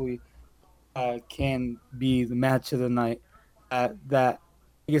possibly can be the match of the night. That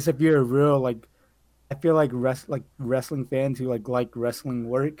I guess if you're a real like, I feel like wrestling fans who like wrestling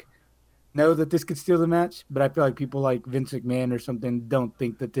work know that this could steal the match, but I feel like people like Vince McMahon or something don't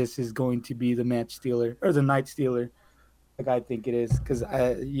think that this is going to be the match stealer or the night stealer. Like I think it is because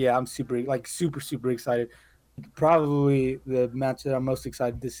I'm super excited. Probably the match that I'm most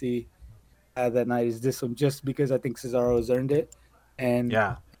excited to see that night is this one, just because I think Cesaro has earned it, and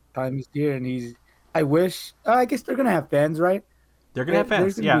Yeah, time is here, and he's. I wish. I guess they're gonna have fans, right? they're gonna have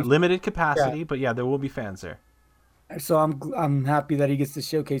There's fans. gonna Yeah, be, limited yeah. capacity, but yeah, there will be fans there. So I'm happy that he gets to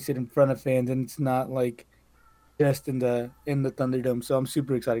showcase it in front of fans, and it's not like just in the Thunderdome. So I'm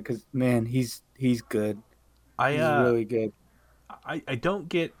super excited because man, he's good. I He's really good. I don't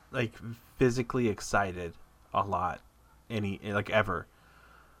get like physically excited a lot, ever.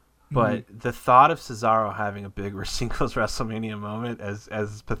 Hmm. But the thought of Cesaro having a big singles WrestleMania moment,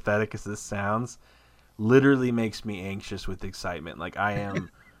 as pathetic as this sounds, literally makes me anxious with excitement. Like I am,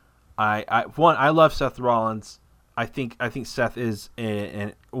 I love Seth Rollins. I think Seth is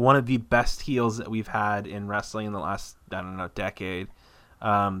one of the best heels that we've had in wrestling in the last, I don't know, decade.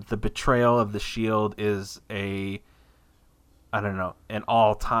 The betrayal of the Shield is I don't know, an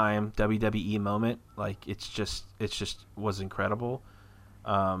all-time WWE moment. Like it's just was incredible.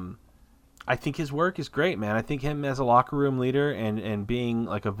 Um, I think his work is great, man. I think him as a locker room leader and being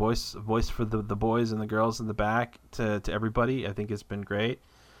like a voice for the boys and the girls in the back to everybody, I think has been great.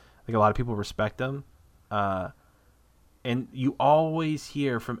 I think a lot of people respect him. Uh, and you always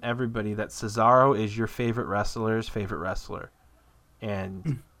hear from everybody that Cesaro is your favorite wrestler's favorite wrestler.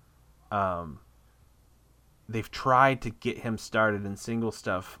 And um, they've tried to get him started in single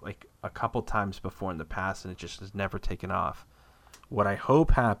stuff like a couple times before in the past, and it just has never taken off. What I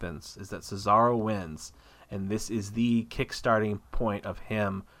hope happens is that Cesaro wins, and this is the kickstarting point of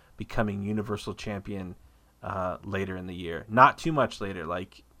him becoming Universal Champion later in the year. Not too much later,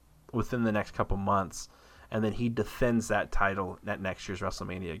 like within the next couple months, and then he defends that title at next year's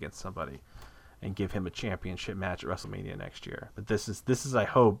WrestleMania against somebody, and give him a championship match at WrestleMania next year. But this is I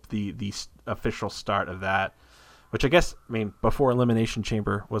hope the official start of that, which I guess, I mean, before Elimination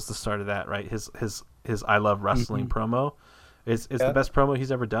Chamber was the start of that, right? His I Love Wrestling Hmm. promo is the Yeah. best promo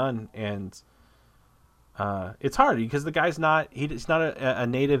he's ever done, and it's hard because the guy's he's not a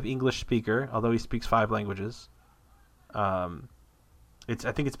native English speaker, although he speaks 5 languages. Um, I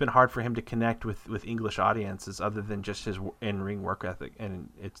think it's been hard for him to connect with English audiences other than just his in ring work ethic, and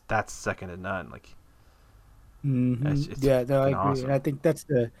that's second to none. Like it's Yeah, no, I fucking agree, and I awesome. think that's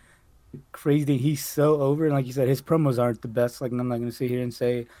the crazy thing. He's so over, and like you said, his promos aren't the best. Like I'm not gonna sit here and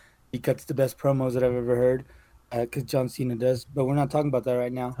say he cuts the best promos that I've ever heard, because John Cena does. But we're not talking about that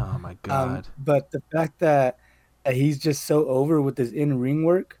right now. Oh my god. But the fact that he's just so over with his in ring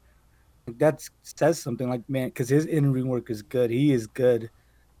work, like, that says something. Like man, because his in ring work is good. He is good,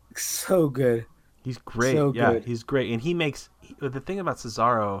 so good, He's great. so Yeah, good. he's great. And the thing about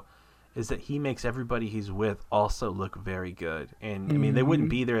Cesaro is that he makes everybody he's with also look very good. And I mean, they wouldn't Hmm.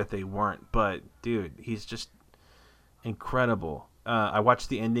 be there if they weren't. But dude, he's just incredible. I watched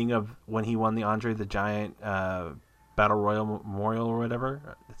the ending of when he won the Andre the Giant Battle Royal Memorial or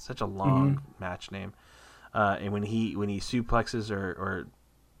whatever. It's such a long match name. And when he suplexes or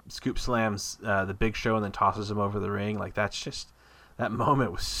scoop slams the Big Show and then tosses him over the ring, like that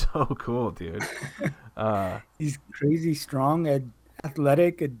moment was so cool, dude. He's crazy strong,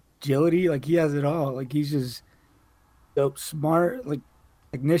 athletic, agility. Like he has it all. Like he's just dope, smart, like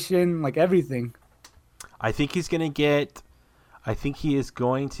technician, like everything. I think he's gonna get. I think he is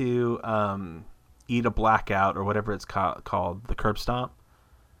going to eat a blackout or whatever it's called, the curb stomp.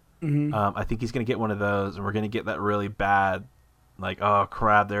 I think he's gonna get one of those, and we're gonna get that really bad, like, oh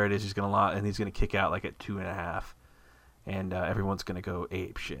crap, there it is. He's gonna and he's gonna kick out like at 2.5, and everyone's gonna go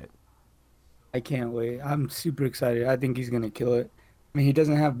ape shit. I can't wait. I'm super excited. I think he's gonna kill it. I mean, he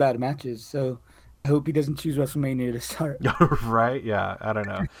doesn't have bad matches, so I hope he doesn't choose WrestleMania to start. Right? Yeah, I don't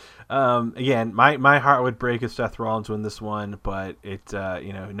know. Again, my heart would break if Seth Rollins win this one, but it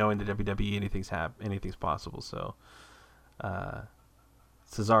knowing the WWE, anything's possible. So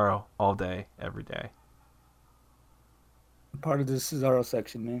Cesaro all day, every day, Part of the Cesaro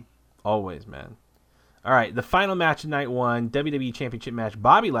section, man. always, man. All right, the final match of night one, WWE Championship match: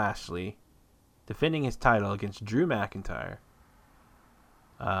 Bobby Lashley defending his title against Drew McIntyre.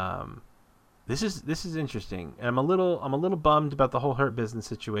 This is interesting, and I'm a little bummed about the whole Hurt Business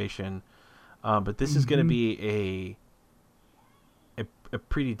situation, but this is going to be a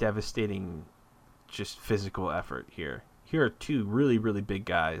pretty devastating, just physical effort here. Here are two really really big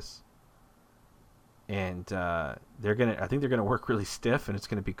guys, and I think they're gonna work really stiff, and it's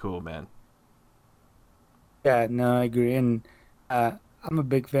gonna be cool, man. Yeah, no, I agree, and I'm a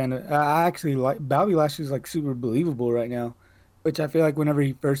big fan of. I actually like Bobby Lashley's like super believable right now, which I feel like whenever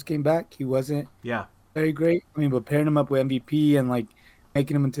he first came back, he wasn't Yeah, very great. I mean, but pairing him up with MVP and like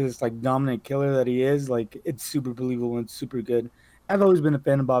making him into this like dominant killer that he is, like it's super believable and super good. I've always been a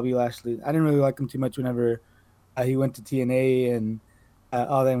fan of Bobby Lashley. I didn't really like him too much whenever he went to TNA and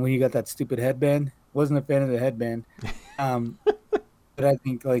all that. And when he got that stupid headband, wasn't a fan of the headband. Um, but I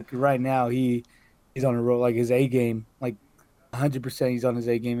think like right now he's on a roll, like his A game, like 100% he's on his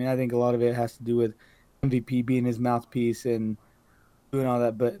A game, and I think a lot of it has to do with MVP being his mouthpiece and doing all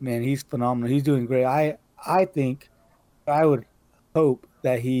that. But man, he's phenomenal. He's doing great. I think I would hope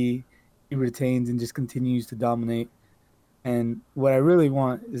that he retains and just continues to dominate. And what I really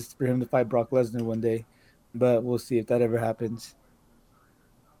want is for him to fight Brock Lesnar one day, but we'll see if that ever happens.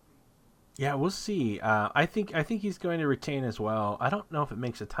 yeah, we'll see. I think he's going to retain as well. I don't know if it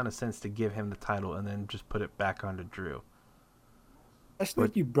makes a ton of sense to give him the title and then just put it back onto Drew. Especially But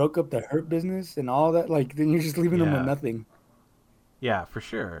if you broke up the Hurt Business and all that, like then you're just leaving them with yeah, nothing. yeah, for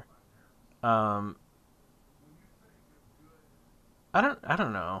sure. Um, I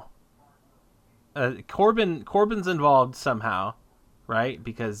don't know. Corbin's involved somehow, right?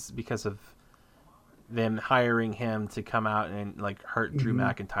 Because of them hiring him to come out and like hurt Drew Hmm.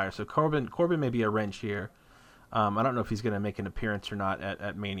 McIntyre. So Corbin may be a wrench here. I don't know if he's going to make an appearance or not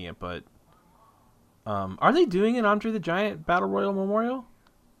at Mania, but are they doing an Andre the Giant Battle Royal Memorial?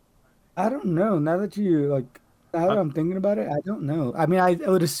 I don't know. Now that Uh, I'm thinking about it, I don't know. I mean, I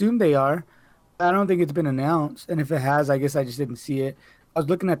would assume they are. I don't think it's been announced, and if it has, I guess I just didn't see it. I was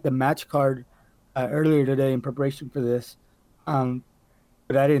looking at the match card earlier today in preparation for this, um,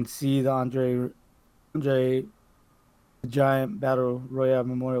 but I didn't see the Andre the Giant Battle Royale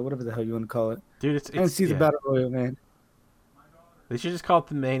Memorial, whatever the hell you want to call it. dude, I didn't it's see the yeah. Battle Royal, man. They should just call it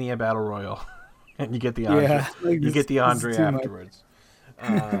the Mania Battle Royal, and Yeah, like You get the this is Andre too much. afterwards.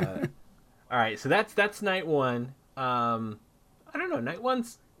 Uh, all right, so that's night one. I don't know. Night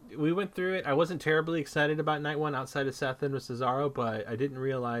one's we went through it. I wasn't terribly excited about night one outside of Seth and with Cesaro, but I didn't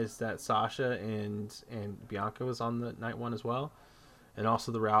realize that Sasha and Bianca was on the night one as well, and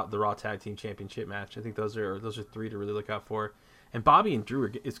also the Raw Tag Team Championship match. I think those are three to really look out for, and Bobby and Drew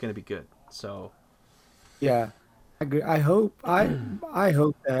is going to be good. So Yeah, I agree. I hope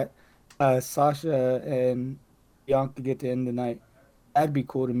that Sasha and Bianca get to end the night. That'd be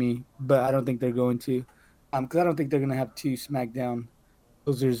cool to me, but I don't think they're going to. Because I don't think they're gonna have two SmackDown.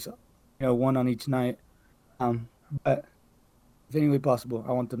 Because there's, one on each night. Um, but if any way possible,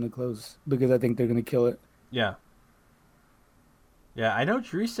 I want them to close because I think they're gonna kill it. yeah, yeah. I know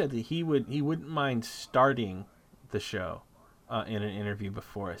Drew said that he wouldn't mind starting the show in an interview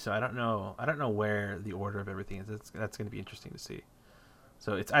before. So I don't know where the order of everything is. That's going to be interesting to see.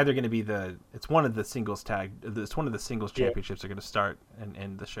 So it's either going to be it's one of the singles Yeah. championships are going to start and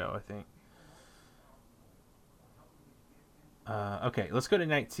end the show. I think. Okay, let's go to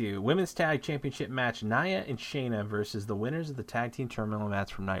night two. Women's Tag Championship match: Nia and Shayna versus the winners of the Tag Team Tournament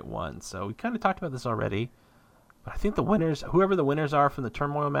match from night one. So we kind of talked about this already, but I think the winners, whoever the winners are from the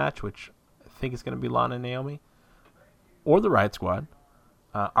Turmoil match, which I think is going to be Lana and Naomi, or the Riot Squad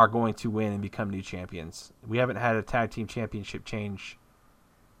are going to win and become new champions. We haven't had a tag team championship change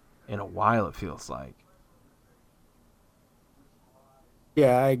in a while, it feels like.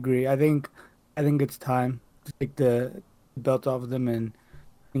 Yeah, I agree. I think it's time to take the belt off of them and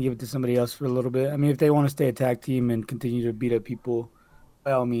give it to somebody else for a little bit. I mean, if they want to stay a tag team and continue to beat up people,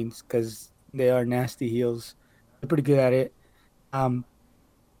 by all means, because they are nasty heels. They're pretty good at it. Um,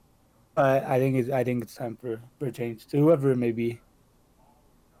 but I think it's time for a change to whoever it may be.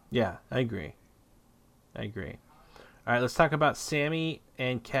 Yeah, I agree. I agree. All right, let's talk about Sammy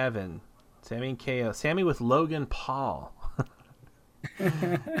and Kevin. Sammy and KO. Sammy with Logan Paul.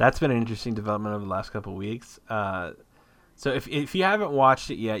 That's been an interesting development over the last couple of weeks. So if you haven't watched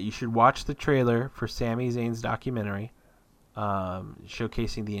it yet, you should watch the trailer for Sami Zayn's documentary,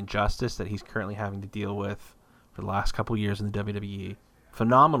 showcasing the injustice that he's currently having to deal with for the last couple of years in the WWE.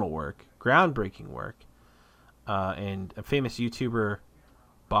 Phenomenal work, groundbreaking work, and a famous YouTuber,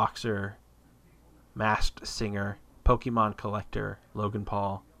 boxer, masked singer, Pokemon collector, Logan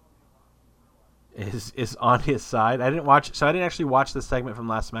Paul, is on his side. I didn't actually watch the segment from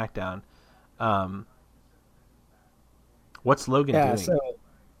last SmackDown. What's Logan Yeah, doing?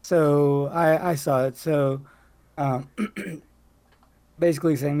 so I saw it. So um,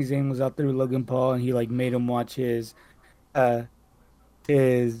 basically, Sami Zayn was out there with Logan Paul, and he like made him watch uh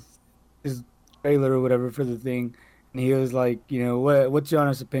his his trailer or whatever for the thing, and he was like, you know, what's your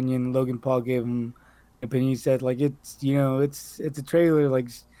honest opinion? Logan Paul gave him an opinion. He said like it's you know it's a trailer. Like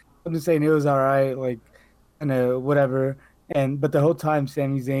I'm just saying it was all right. Like and whatever. And but the whole time,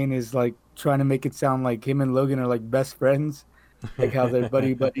 Sami Zayn is like trying to make it sound like him and Logan are like best friends, like how they're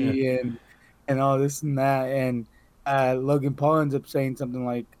buddy buddy and all this and that. And Logan Paul ends up saying something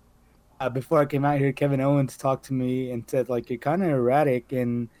like, before I came out here, Kevin Owens talked to me and said like you're kind of erratic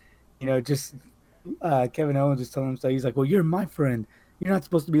and you know just Kevin Owens just telling him so he's like, well, you're my friend. You're not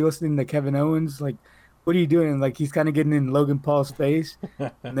supposed to be listening to Kevin Owens. Like, what are you doing? Like he's kind of getting in Logan Paul's face,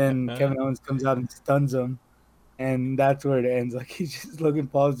 and then Kevin Owens comes out and stuns him, and that's where it ends. Like he's just Logan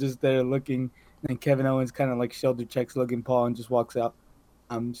Paul's just there looking, and then Kevin Owens kind of like shoulder checks Logan Paul and just walks out.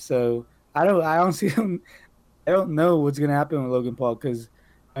 So I honestly I don't know what's gonna happen with Logan Paul because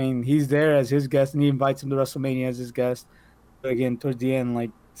I mean he's there as his guest and he invites him to WrestleMania as his guest. But again, towards the end,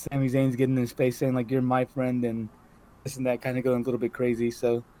 like Sami Zayn's getting in his face saying like you're my friend and this and that, kind of going a little bit crazy.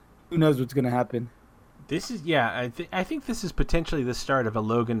 So who knows what's gonna happen? This is I think this is potentially the start of a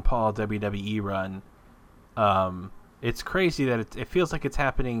Logan Paul WWE run. It's crazy that it feels like it's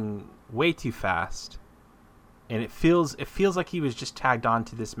happening way too fast, and it feels like he was just tagged on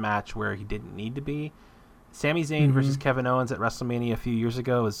to this match where he didn't need to be. Sami Zayn Mm-hmm. versus Kevin Owens at WrestleMania a few years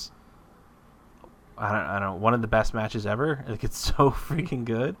ago was I don't know, one of the best matches ever. Like it's so freaking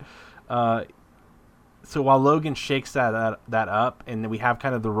good. Uh, so while Logan shakes that up, and then we have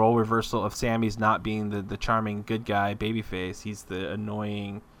kind of the role reversal of Sammy's not being the charming good guy babyface, he's the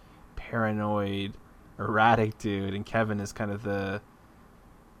annoying, paranoid, erratic dude, and Kevin is kind of the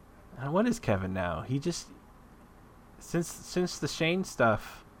what is Kevin now? He just since the Shane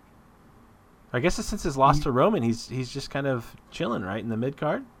stuff, I guess since his loss to Roman, he's just kind of chilling right in the mid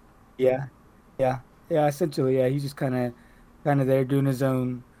card. Yeah, yeah, yeah. Essentially, yeah. He's just kind of there doing his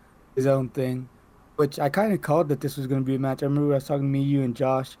own thing, which I kind of called that this was going to be a match. I remember I was talking to me, you, and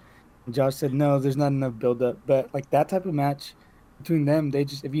Josh. And Josh said, "No, there's not enough build up." But like that type of match between them, they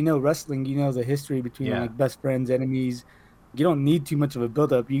just if you know wrestling, you know the history between them, Yeah, like best friends, enemies. You don't need too much of a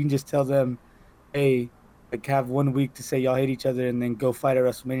build up. You can just tell them, "Hey, like have 1 week to say y'all hate each other, and then go fight at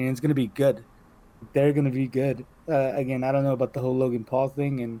WrestleMania, and it's going to be good." They're gonna be good. Again, I don't know about the whole Logan Paul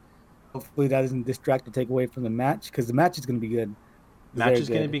thing, and hopefully that doesn't distract or take away from the match because the match is gonna be good. 'Cause match they're is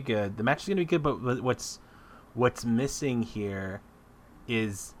going to good. be good. The match is going to be good, but what's missing here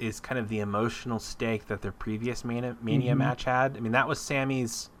is kind of the emotional stake that their previous Mania Hmm. match had. I mean, that was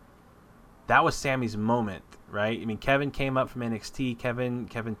Sammy's moment, right? I mean, Kevin came up from NXT. Kevin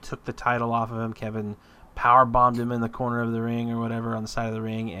took the title off of him. Kevin power bombed him in the corner of the ring or whatever on the side of the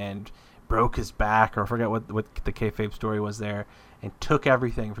ring and broke his back, or I forget what the kayfabe story was there, and took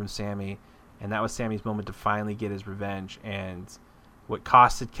everything from Sammy. And that was Sammy's moment to finally get his revenge. And what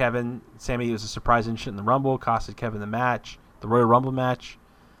costed Sammy was a surprise entrant in the Rumble, costed Kevin the match, the Royal Rumble match,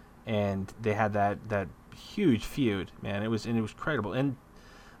 and they had that huge feud, man. It was incredible. And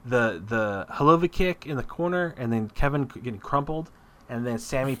the Helova kick in the corner, and then Kevin getting crumpled, and then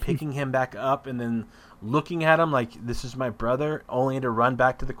Sammy picking him back up, and then looking at him like this is my brother, only to run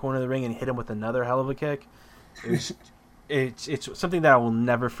back to the corner of the ring and hit him with another Helova kick. It was, it's something that I will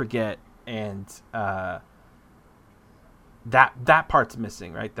never forget, and that part's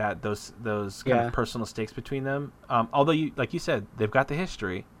missing, right? That those kind of Yeah. personal stakes between them. Although you like you said, they've got the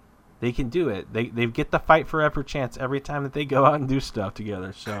history, they can do it. They get the fight forever chance every time that they go out and do stuff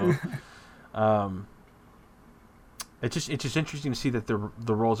together. So, um, it's just interesting to see that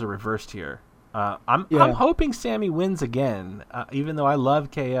the roles are reversed here. I'm Yeah. hoping Sammy wins again, even though I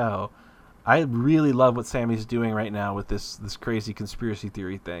love KO. I really love what Sammy's doing right now with this crazy conspiracy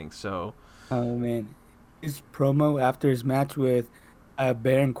theory thing. So Oh man, his promo after his match with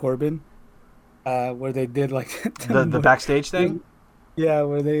Baron Corbin, where they did like the backstage thing, yeah,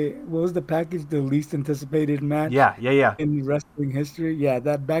 where they what was the package, the least anticipated match yeah. in wrestling history. Yeah,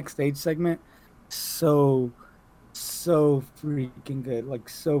 that backstage segment, so so freaking good, like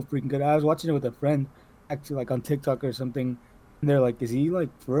so freaking good. I was watching it with a friend, actually, like on TikTok or something, and they're like, "Is he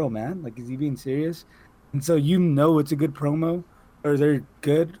like for real, man? Like, is he being serious?" And so you know it's a good promo, or they're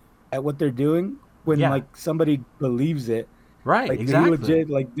good at what they're doing when Yeah, like somebody believes it. right, Like he exactly. legit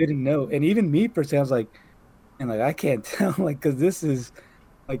like didn't know, and even me personally, I was like, and like I can't tell, like, because this is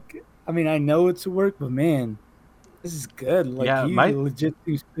like, I mean, I know it's work, but man, this is good. Like Yeah, he legit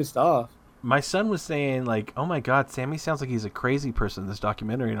seems pissed off. my son was saying like, "Oh my God, Sammy sounds like he's a crazy person in this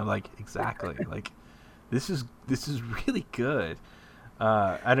documentary," and I'm like, "Exactly. Like, this is really good."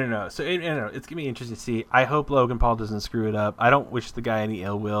 I don't know. So I don't know. It's gonna be interesting to see. I hope Logan Paul doesn't screw it up. I don't wish the guy any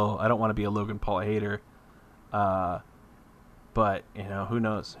ill will. I don't want to be a Logan Paul hater. Uh, but who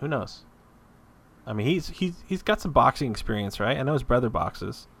knows? Who knows? I mean, he's got some boxing experience, right? I know his brother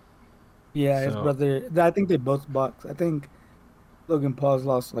boxes. Yeah, his So, brother. I think they both box. I think Logan Paul's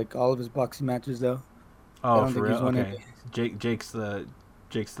lost like all of his boxing matches though. I oh, don't for think real? he's won any. Okay. Jake's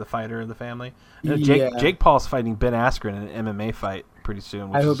the fighter of the family. No, Yeah, Jake Paul's fighting Ben Askren in an MMA fight pretty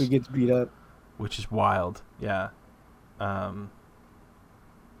soon, I hope he gets beat up. which is wild. Yeah. Um,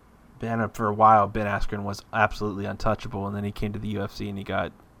 for a while, Ben Askren was absolutely untouchable, and then he came to the UFC and he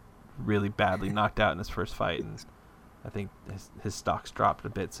got really badly knocked out in his first fight, and I think his stock's dropped a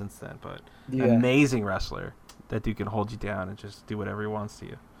bit since then. But Yeah. amazing wrestler. That dude can hold you down and just do whatever he wants to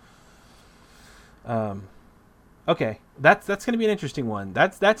you. Um, okay, that's going to be an interesting one.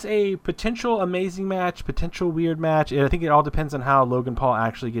 That's a potential amazing match, potential weird match. And I think it all depends on how Logan Paul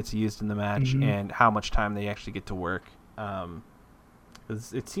actually gets used in the match Hmm. and how much time they actually get to work.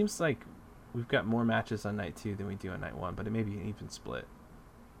 'Cause it seems like we've got more matches on night 2 than we do on night 1, but it may be an even split,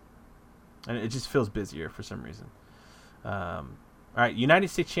 and it just feels busier for some reason. All right, United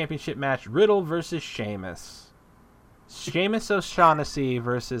States Championship match: Riddle versus Sheamus. Sheamus O'Shaughnessy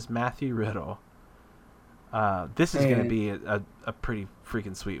versus Matthew Riddle. This is going to And be a pretty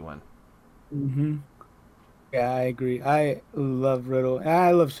freaking sweet one. hmm yeah, I agree. I love Riddle. And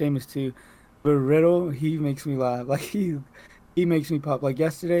I love Sheamus too. But Riddle, he makes me laugh. Like he makes me pop. Like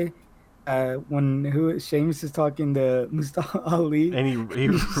yesterday, when who Sheamus is talking to Mustafa Ali, And he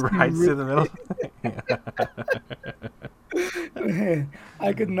you just see rides to the middle. Yeah. Man,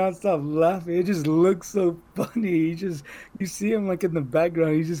 I could not stop laughing. It just looks so funny. You see him like in the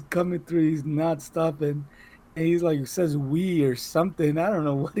background. He's just coming through. He's not stopping, and he's like says "we" or something. I don't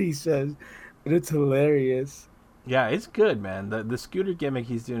know what he says, but it's hilarious. Yeah, it's good, man. The scooter gimmick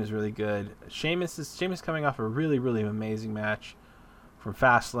he's doing is really good. Sheamus coming off a really really amazing match from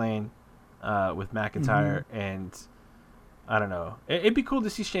Fastlane with Hmm. McIntyre, and I don't know. It'd be cool to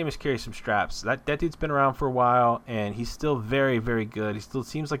see Sheamus carry some straps. That dude's been around for a while, and he's still very very good. He still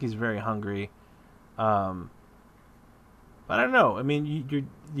seems like he's very hungry. Um, but I don't know. I mean,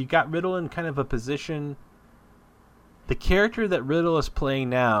 you got Riddle in kind of a position. The character that Riddle is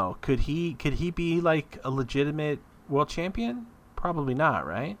playing now, could he be like a legitimate world champion? Probably not,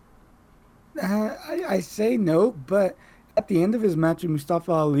 right? I say no, but at the end of his match with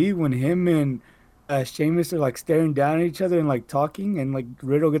Mustafa Ali, when him and Sheamus are like staring down at each other and like talking, and like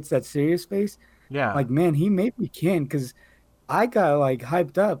Riddle gets that serious face, Yeah. like man, he maybe can because I got like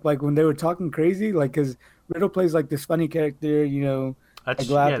hyped up like when they were talking crazy, like because Riddle plays like this funny character, like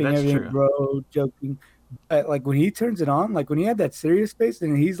laughing, That's everything, true. bro, joking. But like when he turns it on, like when he had that serious face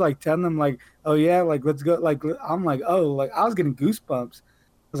and he's like telling them like, "Oh yeah, like let's go," like I'm like, "Oh," like I was getting goosebumps.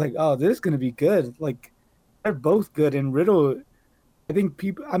 I was like, "Oh, this is gonna be good." Like they're both good, and Riddle, I think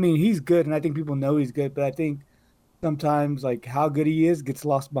people, I mean, he's good, and I think people know he's good, but I think sometimes like how good he is gets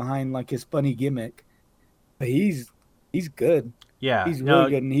lost behind like his funny gimmick. But he's good. Yeah. He's really No,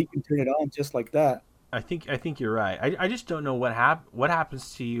 good, and he can turn it on just like that. I think you're right. I just don't know what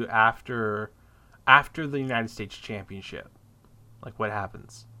happens to you after the United States Championship. Like what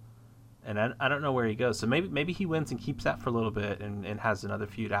happens? And I don't know where he goes. So maybe he wins and keeps that for a little bit and has another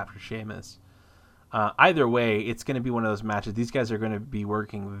feud after Sheamus. Either way, it's going to be one of those matches. These guys are going to be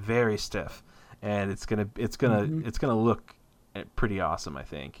working very stiff. and Mm-hmm. it's gonna look pretty awesome, I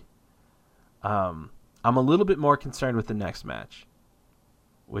think. I'm a little bit more concerned with the next match,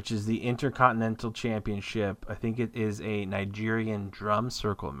 which is the Intercontinental Championship. I think it is a Nigerian drum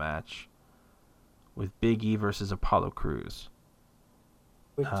circle match with Big E versus Apollo Crews.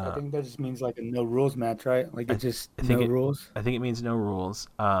 Which I Uh, think that just means like a no rules match, right? Like I it's just I think no rules. it means no rules.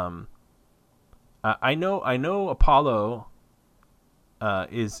 I know Apollo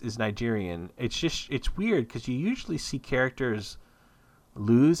is Nigerian. It's weird because you usually see characters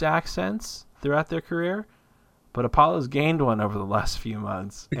lose accents throughout their career, but Apollo's gained one over the last few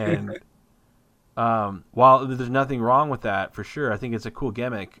months. And while there's nothing wrong with that for sure, I think it's a cool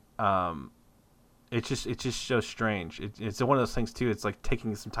gimmick. It's just so strange. It's one of those things too. It's like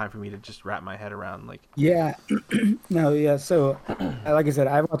taking some time for me to just wrap my head around. Like, Yeah, no, yeah. So, like I said,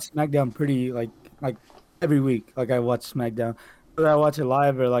 I watch SmackDown pretty like every week. Like I watch SmackDown, whether I watch it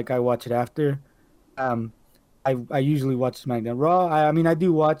live or like I watch it after. Um, I usually watch SmackDown. Raw, I mean, I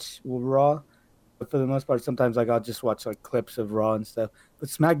do watch Raw, but for the most part, sometimes like I'll just watch like clips of Raw and stuff. But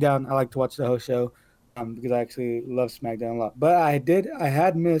SmackDown, I like to watch the whole show, because I actually love SmackDown a lot. But I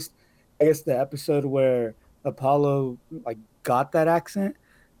had missed, I guess, the episode where Apollo like got that accent.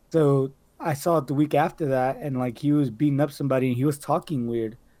 So I saw it the week after that, and like he was beating up somebody, and he was talking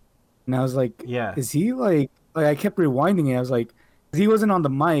weird, and I was like, yeah, "Is he like?" I kept rewinding it. I was like, 'cause he wasn't on the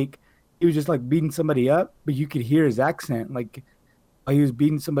mic. He was just like beating somebody up, but you could hear his accent. Like while he was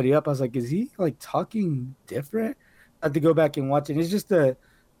beating somebody up, I was like, "Is he like talking different?" I had to go back and watch it. It's just like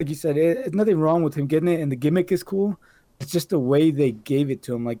you said, it's nothing wrong with him getting it, and the gimmick is cool. It's just the way they gave it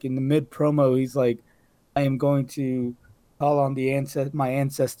to him. Like in the mid promo, he's like, "I am going to call on my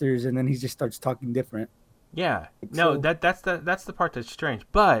ancestors," and then he just starts talking different. yeah. Like, No, so, that's the part that's strange.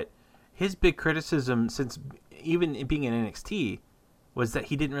 But his big criticism, since even being in NXT, was that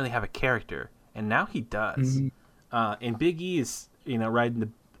he didn't really have a character, and now he does. mhm. And Big E is, riding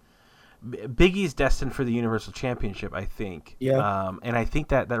the Big E's destined for the Universal Championship, I think. Yeah. And I think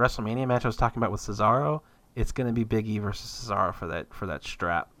that WrestleMania match I was talking about with Cesaro, it's going to be Big E versus Cesaro for that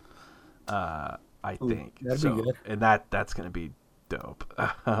strap. I Ooh, think that'd be so, good. and that's going to be dope.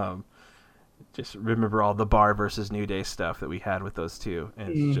 Just remember all the Bar versus New Day stuff that we had with those two, and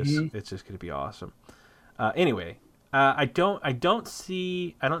Hmm. it's just going to be awesome. Anyway, I don't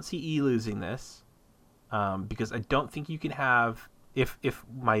see E losing this, because I don't think you can have, if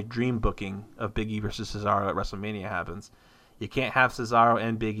my dream booking of Big E versus Cesaro at WrestleMania happens, you can't have Cesaro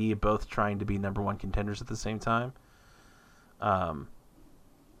and Big E both trying to be number one contenders at the same time. Um,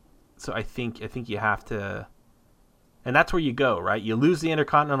 so I think you have to, and that's where you go, right? You lose the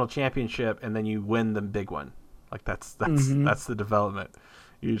Intercontinental Championship and then you win the big one. Like Hmm. that's the development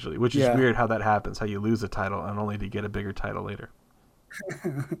usually, which is Yeah. weird how that happens. How you lose a title and only to get a bigger title later.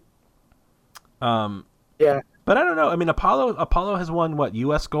 Um, Yeah. but I don't know. I mean, Apollo has won what,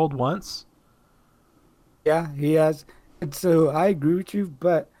 U.S. gold once. Yeah, he has. And so I agree with you,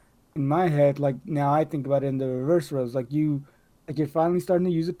 but in my head, like now I think about it in the reverse roles. Like you're finally starting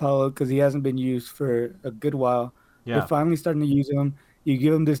to use Apollo because he hasn't been used for a good while. You're Yeah. finally starting to use him. You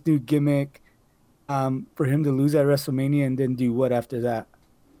give him this new gimmick, for him to lose at WrestleMania and then do what after that?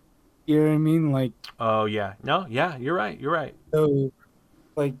 You know what I mean? Like, Oh yeah. No. Yeah. You're right. You're right. so,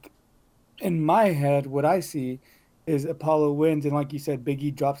 like in my head, what I see is Apollo wins, and like you said, Big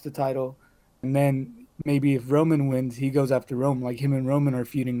E drops the title, and then maybe if Roman wins, he goes after Roman. Like him and Roman are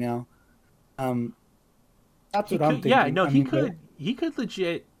feuding now. Um, that's He what I'm could. Yeah. thinking. No. I mean, but He could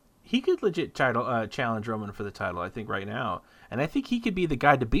legit. He could legit title challenge Roman for the title. I think right now, and I think he could be the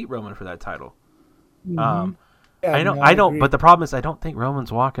guy to beat Roman for that title. hmm Um, yeah, no, I I don't. agree. But the problem is, I don't think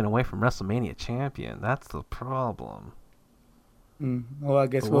Roman's walking away from WrestleMania champion. That's the problem. Well, I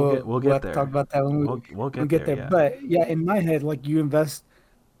But guess we'll we'll get have to talk there. about that when We'll we get get there. there. Yeah. But yeah, in my head, like you invest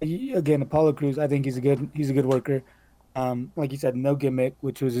again, Apollo Crews. I think he's a good worker. Like you said, no gimmick,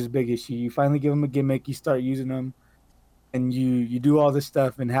 which was his big issue. You finally give him a gimmick, you start using him, and you do all this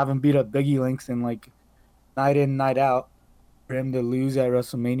stuff and have him beat up Biggie Links and like night in, night out. For him to lose at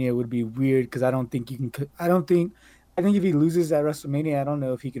WrestleMania would be weird because I don't think you can. I don't think. I think if he loses at WrestleMania, I don't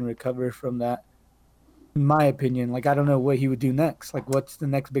know if he can recover from that. In my opinion, like I don't know what he would do next. Like, what's the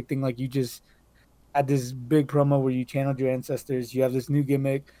next big thing? Like, you just had this big promo where you channeled your ancestors. You have this new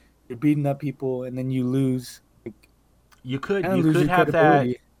gimmick. You're beating up people, and then you lose. Like, kind of You lose could your have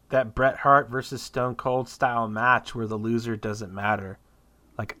credibility. that Bret Hart versus Stone Cold style match where the loser doesn't matter.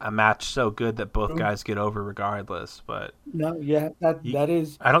 Like a match so good that both guys get over regardless. But No, yeah, you, that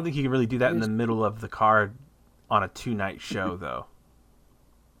is I don't think you can really do that that in the is. middle of the card on a 2 night show though.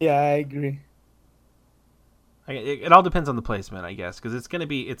 Yeah, I agree. It all depends on the placement, I guess, because it's gonna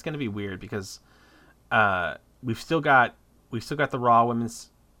be weird because we've still got the Raw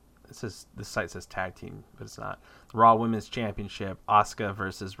Women's. This site says tag team, but it's not. The Raw Women's Championship: Asuka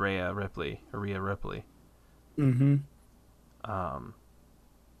versus Rhea Ripley. Mm-hmm. Um,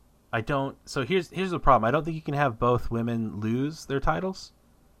 I don't. So here's the problem. I don't think you can have both women lose their titles.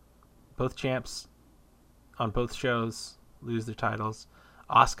 Both champs on both shows lose their titles.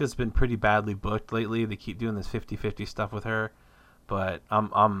 Asuka's been pretty badly booked lately. They keep doing this 50-50 stuff with her, but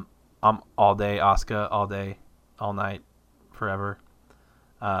I'm all day Asuka, all day, all night, forever.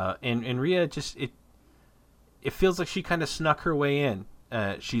 And Rhea just it feels like she kind of snuck her way in.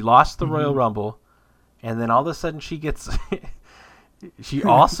 She lost the Royal Rumble, and then all of a sudden she gets. She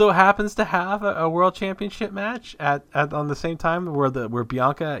also happens to have a world championship match at on the same time where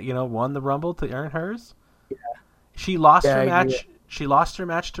Bianca won the Rumble to earn hers. She lost her match. She lost her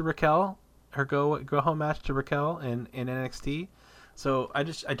match to Raquel, her go home match to Raquel in NXT. So I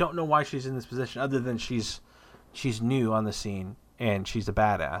don't know why she's in this position other than she's new on the scene and she's a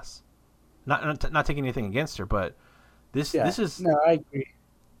badass. Not taking anything against her, but this is no, I agree.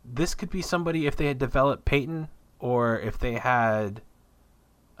 This could be somebody if they had developed Peyton or if they had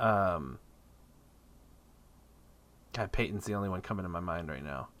God, Peyton's the only one coming to my mind right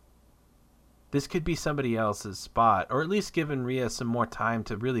now. This could be somebody else's spot, or at least giving Rhea some more time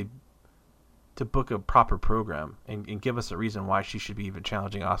to really to book a proper program and give us a reason why she should be even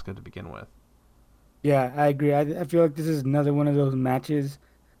challenging Asuka to begin with. Yeah, I agree. I feel like this is another one of those matches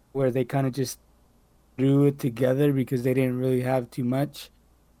where they kind of just threw it together because they didn't really have too much.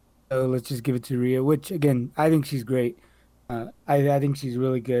 So let's just give it to Rhea, which again, I think she's great. I think she's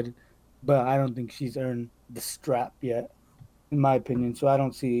really good, but I don't think she's earned the strap yet, in my opinion. So I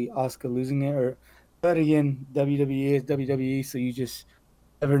don't see Asuka losing it. But again, WWE is WWE, so you just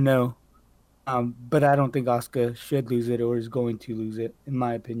never know. But I don't think Asuka should lose it or is going to lose it, in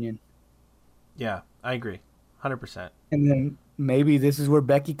my opinion. Yeah, I agree, 100%. And then maybe this is where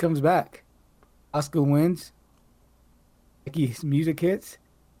Becky comes back. Asuka wins. Becky's music hits.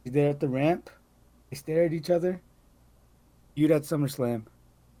 She's there at the ramp. They stare at each other. Feud at SummerSlam.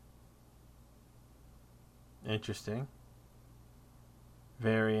 Interesting.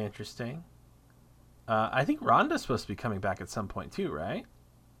 Very interesting. I think Ronda's supposed to be coming back at some point too, right?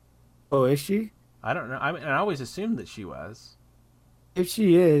 Oh, is she? I don't know. I always assumed that she was. If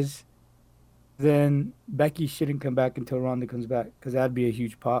she is, then Becky shouldn't come back until Ronda comes back because that'd be a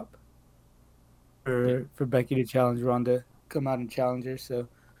huge pop Yeah. for Becky to challenge Ronda, come out and challenge her. So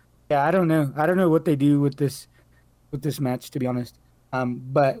yeah, I don't know. I don't know what they do with this match, to be honest.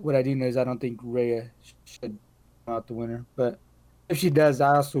 But what I do know is I don't think Rhea should come out the winner. But if she does,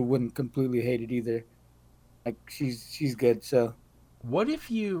 I also wouldn't completely hate it either. Like she's good. So What if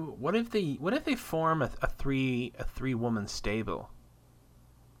they form a three woman stable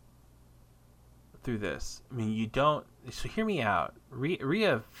through this? I mean, you don't. So hear me out.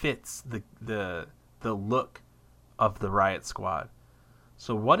 Rhea fits the look of the Riot Squad.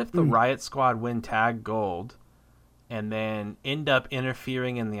 So what if the Riot Squad win tag gold and then end up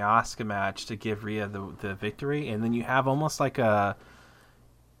interfering in the Asuka match to give Rhea the victory, and then you have almost like a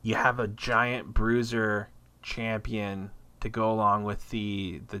giant bruiser champion to go along with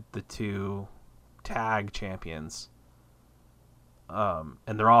the two tag champions. And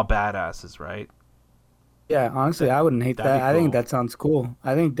they're all badasses, right? yeah, honestly, I wouldn't hate That'd that. be I think cool. that sounds cool.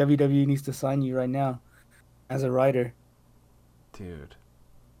 I think WWE needs to sign you right now as a writer. Dude,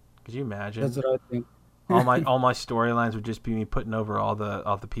 could you imagine? That's what I think. All my storylines would just be me putting over all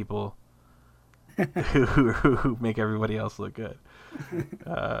the people who make everybody else look good.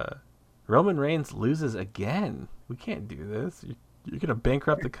 Uh, Roman Reigns loses again. We can't do this. You're gonna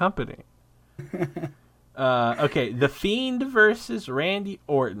bankrupt the company. Okay, The Fiend versus Randy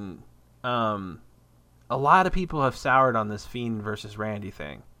Orton. A lot of people have soured on this Fiend versus Randy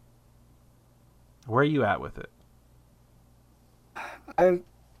thing. Where are you at with it? I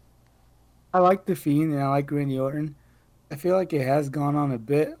I like the Fiend and I like Randy Orton. I feel like it has gone on a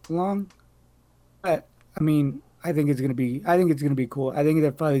bit long, but I mean, I think it's gonna be cool. I think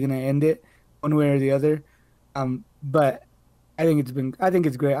they're probably gonna end it one way or the other. But I think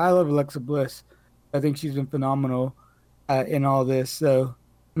it's great. I love Alexa Bliss. I think she's been phenomenal in all this. So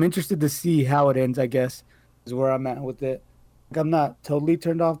I'm interested to see how it ends. I guess is where I'm at with it. Like, I'm not totally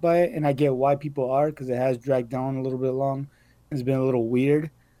turned off by it, and I get why people are because it has dragged on a little bit long. It's been a little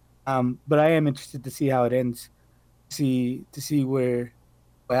weird. But I am interested to see how it ends. See where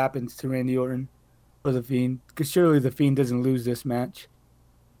what happens to Randy Orton for the Fiend, because surely the Fiend doesn't lose this match,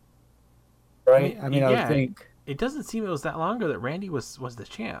 I right? mean, I mean, I would yeah, think. it doesn't seem it was that long ago that Randy was the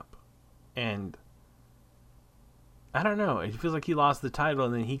champ, and I don't know. It feels like he lost the title,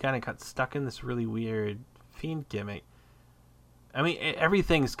 and then he kind of got stuck in this really weird Fiend gimmick. I mean,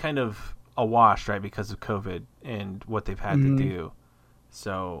 everything's kind of a wash, right, because of COVID and what they've had to Mm-hmm. do.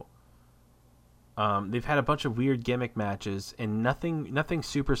 So they've had a bunch of weird gimmick matches and nothing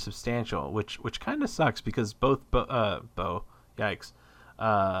super substantial, which kind of sucks because yikes,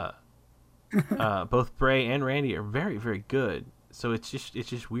 uh, both Bray and Randy are very very good. So it's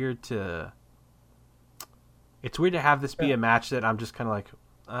just weird to have this be Yeah. a match that I'm just kind of like,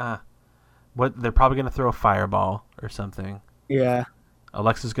 what they're probably gonna throw a fireball or something. Yeah.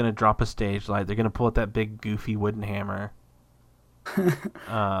 Alexa's gonna drop a stage light. They're gonna pull out that big goofy wooden hammer.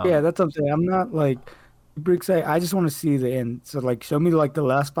 Yeah, Um, that's what I'm saying. I'm not like super excited. I just want to see the end. So like, show me like the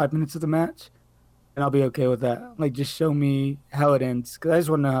last 5 minutes of the match, and I'll be okay with that. Like, just show me how it ends, because I just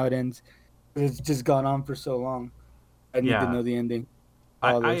want to know how it ends. 'Cause it's just gone on for so long. I need to yeah, know the ending.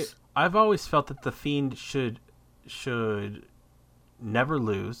 I, All I this. I've always felt that the Fiend should never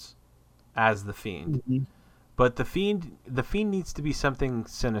lose as the Fiend, Hmm. but the Fiend needs to be something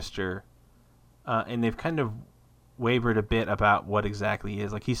sinister, and they've kind of wavered a bit about what exactly he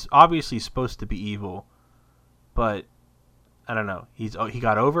is. Like he's obviously supposed to be evil, but I don't know. He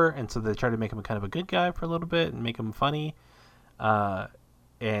got over, and so they tried to make him kind of a good guy for a little bit and make him funny. Uh,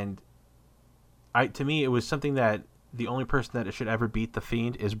 and to me, it was something that the only person that should ever beat the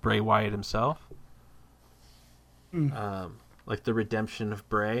Fiend is Bray Wyatt himself. Mm. Like the redemption of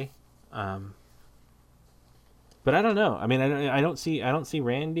Bray. Um, but I don't know. I mean, I don't see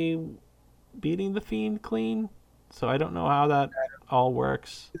Randy beating the Fiend clean, so I don't know how that all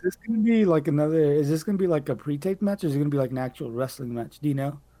works. Is this gonna be like another? Is this gonna be like a pre-taped match, or is it gonna be like an actual wrestling match? Do you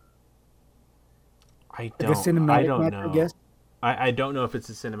know? I Like a don't. I cinematic don't match, I guess. know. I don't know if it's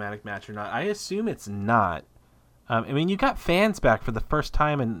a cinematic match or not. I assume it's not. I mean, you got fans back for the first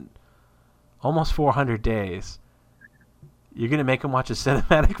time in almost 400 days. You're gonna make them watch a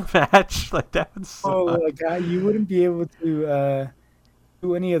cinematic match? Like that would Oh, suck. like you wouldn't be able to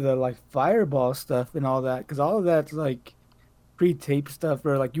do any of the like fireball stuff and all that, because all of that's like pre-tape stuff,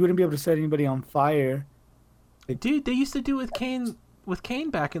 or like you wouldn't be able to set anybody on fire. Like, Dude, they used to do it with Kane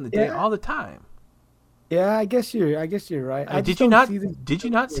back in the day yeah, all the time. yeah, I guess you're right. I just Did you don't not see this did you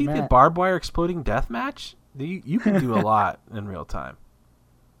being not a see the match. barbed wire exploding death match? You can do a lot in real time.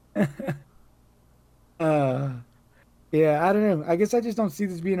 uh, yeah, I don't know. I guess I just don't see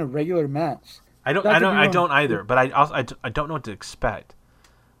this being a regular match. I don't I Not to don't be I wrong. don't either, but I don't know what to expect.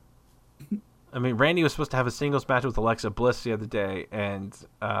 I mean, Randy was supposed to have a singles match with Alexa Bliss the other day, and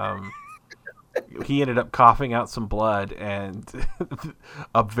he ended up coughing out some blood, and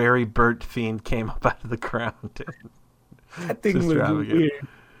a very burnt Fiend came up out of the ground. That It's thing looked extravagant. weird.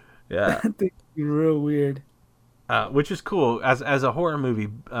 Yeah. That thing looked real weird. Which is cool as a horror movie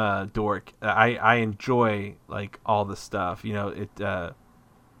dork. I enjoy like all the stuff.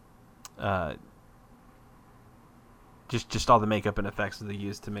 Uh, just all the makeup and effects that they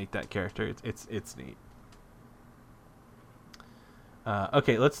use to make that character. It's neat.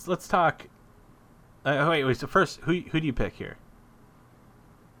 Okay, let's talk. Wait. So first, who do you pick here?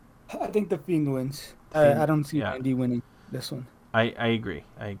 I think the Fiend wins. I Fiend. don't see Yeah, Randy winning this one. I agree.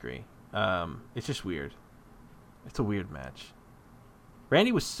 I agree. It's just weird. It's a weird match.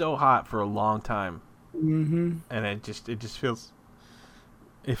 Randy was so hot for a long time, Hmm. and it just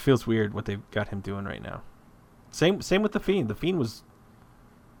feels weird what they've got him doing right now. Same with the Fiend. The Fiend was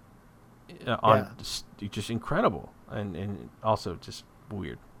on Yeah, just incredible, and also just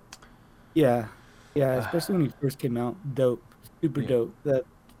weird. yeah, yeah. Uh, Especially when he first came out, dope, super yeah. dope. That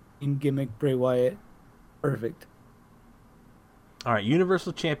Fiend gimmick, Bray Wyatt, perfect. All right,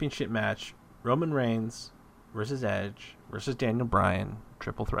 Universal Championship match: Roman Reigns versus Edge versus Daniel Bryan,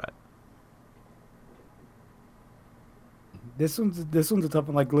 triple threat. This one's a tough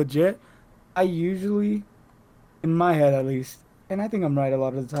one. Like legit, I usually, in my head at least, and I think I'm right a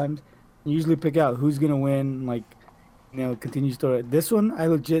lot of the times, usually pick out who's gonna win. Like, continue story. This one, I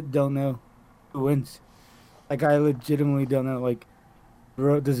legit don't know who wins. Like, I legitimately don't know. Like,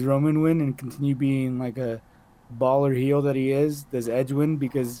 does Roman win and continue being like a baller heel that he is? Does Edge win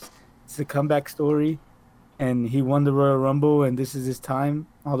because it's a comeback story and he won the Royal Rumble and this is his time,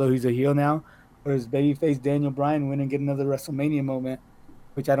 although he's a heel now? Or does babyface Daniel Bryan win and get another WrestleMania moment,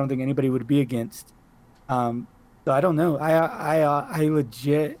 which I don't think anybody would be against? Um, so I don't know. I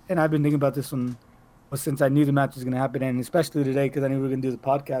legit, and I've been thinking about this one well, since I knew the match was going to happen, and especially today because I knew we were going to do the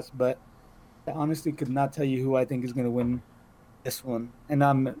podcast. But I honestly could not tell you who I think is going to win this one, and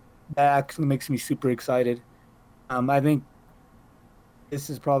that actually makes me super excited. I think this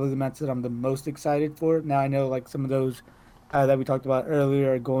is probably the match that I'm the most excited for. Now I know like some of those that we talked about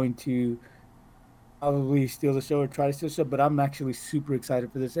earlier are going to probably steal the show or try to steal the show. But I'm actually super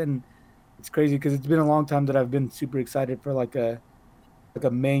excited for this, and it's crazy because it's been a long time that I've been super excited for like a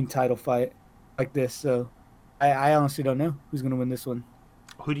main title fight like this. So I honestly don't know who's gonna win this one.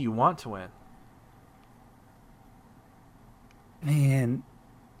 Who do you want to win? Man,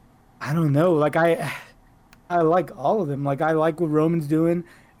 I don't know. I like all of them. Like I like what Roman's doing.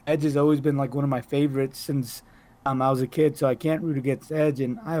 Edge has always been like one of my favorites since I was a kid, so I can't root against Edge.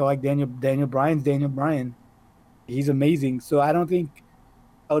 And I like Daniel Bryan's Daniel Bryan. He's amazing. So I don't think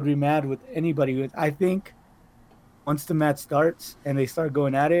I would be mad with anybody. I think once the match starts and they start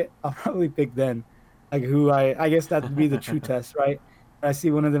going at it, I'll probably pick then. Like who I guess that would be the true test, right? I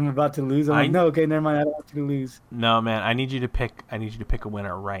see one of them about to lose. I'm like, I no, okay, never mind. I don't want you to lose. No, man. I need you to pick. I need you to pick a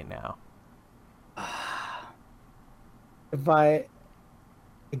winner right now. If I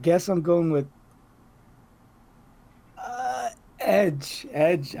guess I'm going with Edge.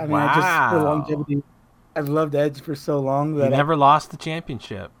 Edge. I mean, I just for Wow. longevity, I've loved Edge for so long He that never lost the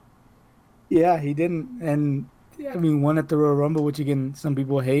championship. yeah, he didn't. And I mean, won at the Royal Rumble, which again, some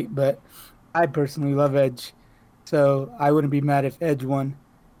people hate, but I personally love Edge, so I wouldn't be mad if Edge won.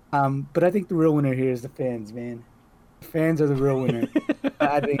 But I think the real winner here is the fans, man. The fans are the real winner.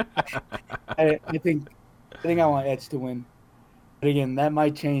 I think, I think I want Edge to win. But again, that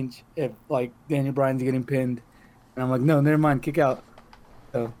might change if like Daniel Bryan's getting pinned, and I'm like, no, never mind, kick out.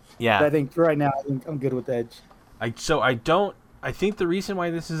 So, but Yeah. I think for right now, I think I'm good with Edge. I don't. I think the reason why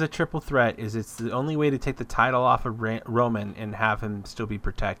this is a triple threat is it's the only way to take the title off of Roman and have him still be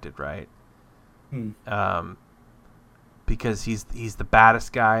protected, right? Hmm. Um, because he's the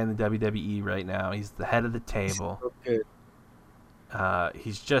baddest guy in the WWE right now. He's the head of the table. So good.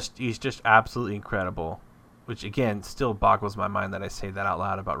 He's just absolutely incredible, which again still boggles my mind that I say that out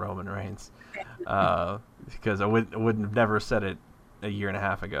loud about Roman Reigns, because I wouldn't have never said it a year and a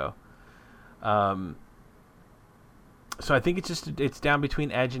half ago. Um, so I think it's down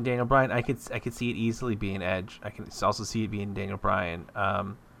between Edge and Daniel Bryan. I could see it easily being Edge. I can also see it being Daniel Bryan.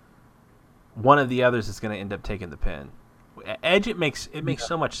 One of the others is going to end up taking the pin. Edge, it makes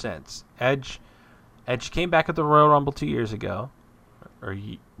so much sense. Edge came back at the Royal Rumble 2 years ago, or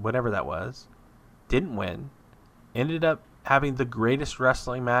whatever that was, didn't win, ended up having the greatest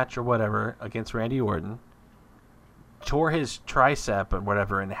wrestling match or whatever against Randy Orton, tore his tricep or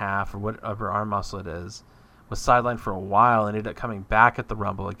whatever in half or whatever arm muscle it is, was sidelined for a while, and ended up coming back at the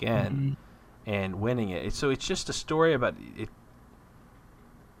Rumble again Mhm. and winning it. So it's just a story about it.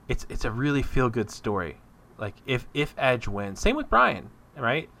 It's a really feel good story. Like if Edge wins, same with Bryan,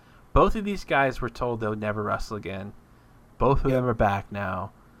 right? Both of these guys were told they'll never wrestle again. Both of them Yep. are back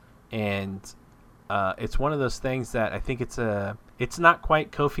now, and it's one of those things that I think it's not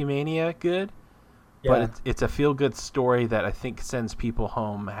quite Kofi Mania good, but Yeah. it's a feel good story that I think sends people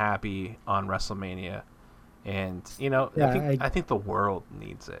home happy on WrestleMania, and I Yeah. think I think the world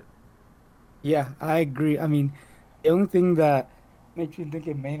needs it. Yeah. I agree. I mean, the only thing that makes me think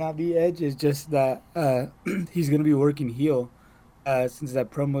it may not be Edge is just that he's gonna be working heel since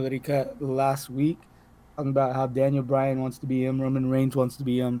that promo that he cut last week, talking about how Daniel Bryan wants to be him, Roman Reigns wants to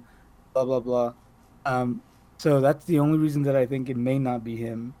be him, blah blah blah. Um, so that's the only reason that I think it may not be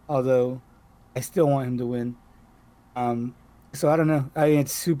him. Although I still want him to win. Um, so I don't know.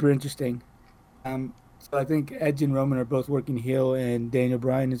 It's super interesting. So I think Edge and Roman are both working heel, and Daniel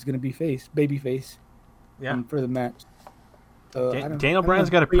Bryan is going to be baby face, Yeah. for the match. So Daniel I don't Bryan's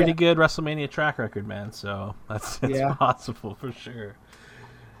know. got a But pretty yeah, good WrestleMania track record, man. So it's yeah, possible for sure.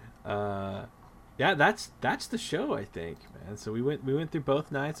 Uh, yeah, that's the show, I think, man. So we went through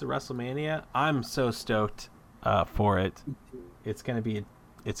both nights of WrestleMania. I'm so stoked for it. It's gonna be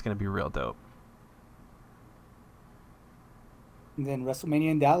it's gonna be real dope. and then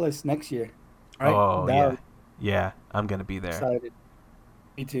WrestleMania in Dallas next year, right? Oh yeah, Dallas, yeah. I'm gonna be there. excited.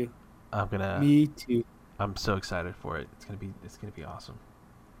 Me too. I'm gonna. Me too. I'm so excited for it. It's gonna be awesome.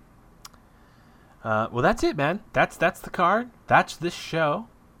 Well, that's it, man. That's the card. That's this show.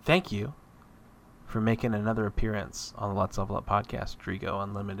 Thank you for making another appearance on the Let's Level Up podcast, Drigo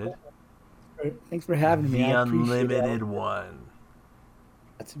Unlimited, Thanks for having me. the I appreciate it. unlimited one.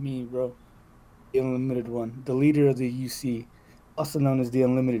 That's me, bro. The Unlimited One, the leader of the UC, also known as the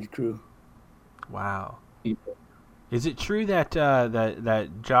Unlimited Crew. Wow. Is it true that that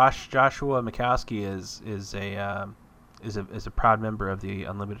Joshua Mikowski is a proud member of the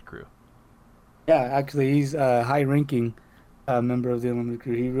Unlimited crew? Yeah, actually, he's a high-ranking member of the Unlimited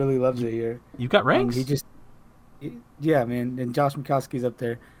Crew. He really loves You it here. you got He ranks? just, yeah, man. And Josh Mikowski's up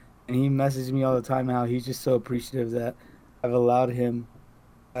there, and he messages me all the time how he's just so appreciative that I've allowed him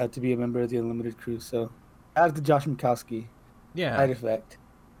to be a member of the Unlimited Crew. So, out to Josh Mikowski. Yeah. Side effect.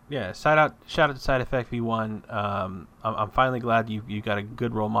 Yeah, shout out to Side Effect V1. I'm finally glad you got a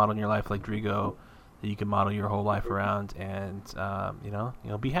good role model in your life like Drigo that you can model your whole life around, and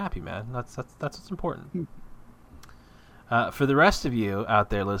be happy, man. That's what's important. For the rest of you out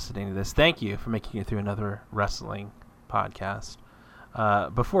there listening to this, thank you for making it through another wrestling podcast.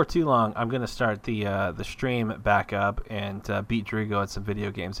 Before too long, I'm gonna start the stream back up and beat Drigo at some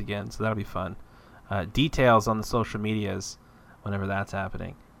video games again, so that'll be fun. Details on the social medias whenever that's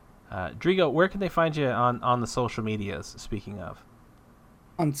happening. Drigo, where can they find you on the social medias, speaking of?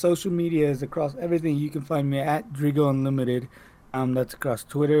 On social medias across everything, you can find me at Drigo Unlimited. That's across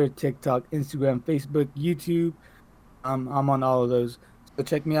Twitter, TikTok, Instagram, Facebook, YouTube. I'm on all of those. So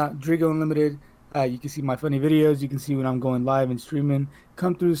check me out, Drigo Unlimited. You can see my funny videos. You can see when I'm going live and streaming.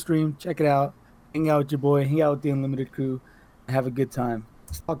 Come through the stream, check it out. Hang out with your boy, hang out with the Unlimited crew, and have a good time.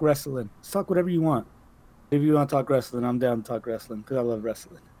 Let's talk wrestling. Let's talk whatever you want. If you want to talk wrestling, I'm down to talk wrestling because I love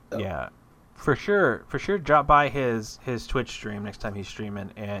wrestling. So. Yeah, for sure. Drop by his Twitch stream next time he's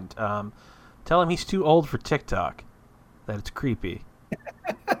streaming, and tell him he's too old for TikTok. That it's creepy.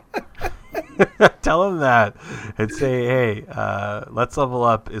 Tell him that, and say, "Hey, Let's Level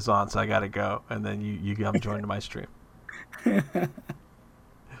Up is on, so I gotta go." And then you come join my stream. All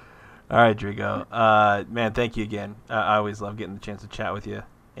right, Drigo. Man, thank you again. I always love getting the chance to chat with you,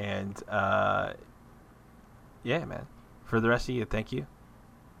 and yeah, man. For the rest of you, thank you.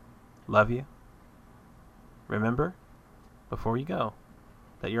 Love you. Remember, before you go,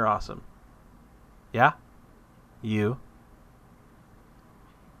 that you're awesome. Yeah? You.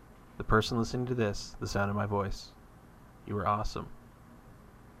 The person listening to this, the sound of my voice. You are awesome.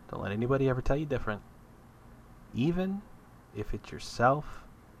 Don't let anybody ever tell you different. Even if it's yourself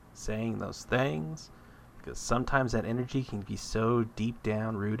saying those things, because sometimes that energy can be so deep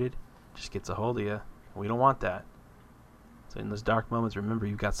down rooted, it just gets a hold of you. We don't want that. So in those dark moments, remember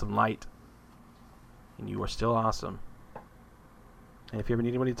you've got some light. And you are still awesome. And if you ever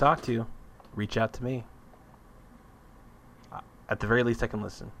need anybody to talk to, reach out to me. At the very least, I can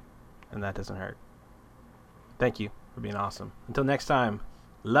listen. And that doesn't hurt. Thank you for being awesome. Until next time,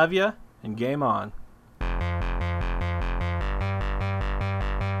 love ya and game on.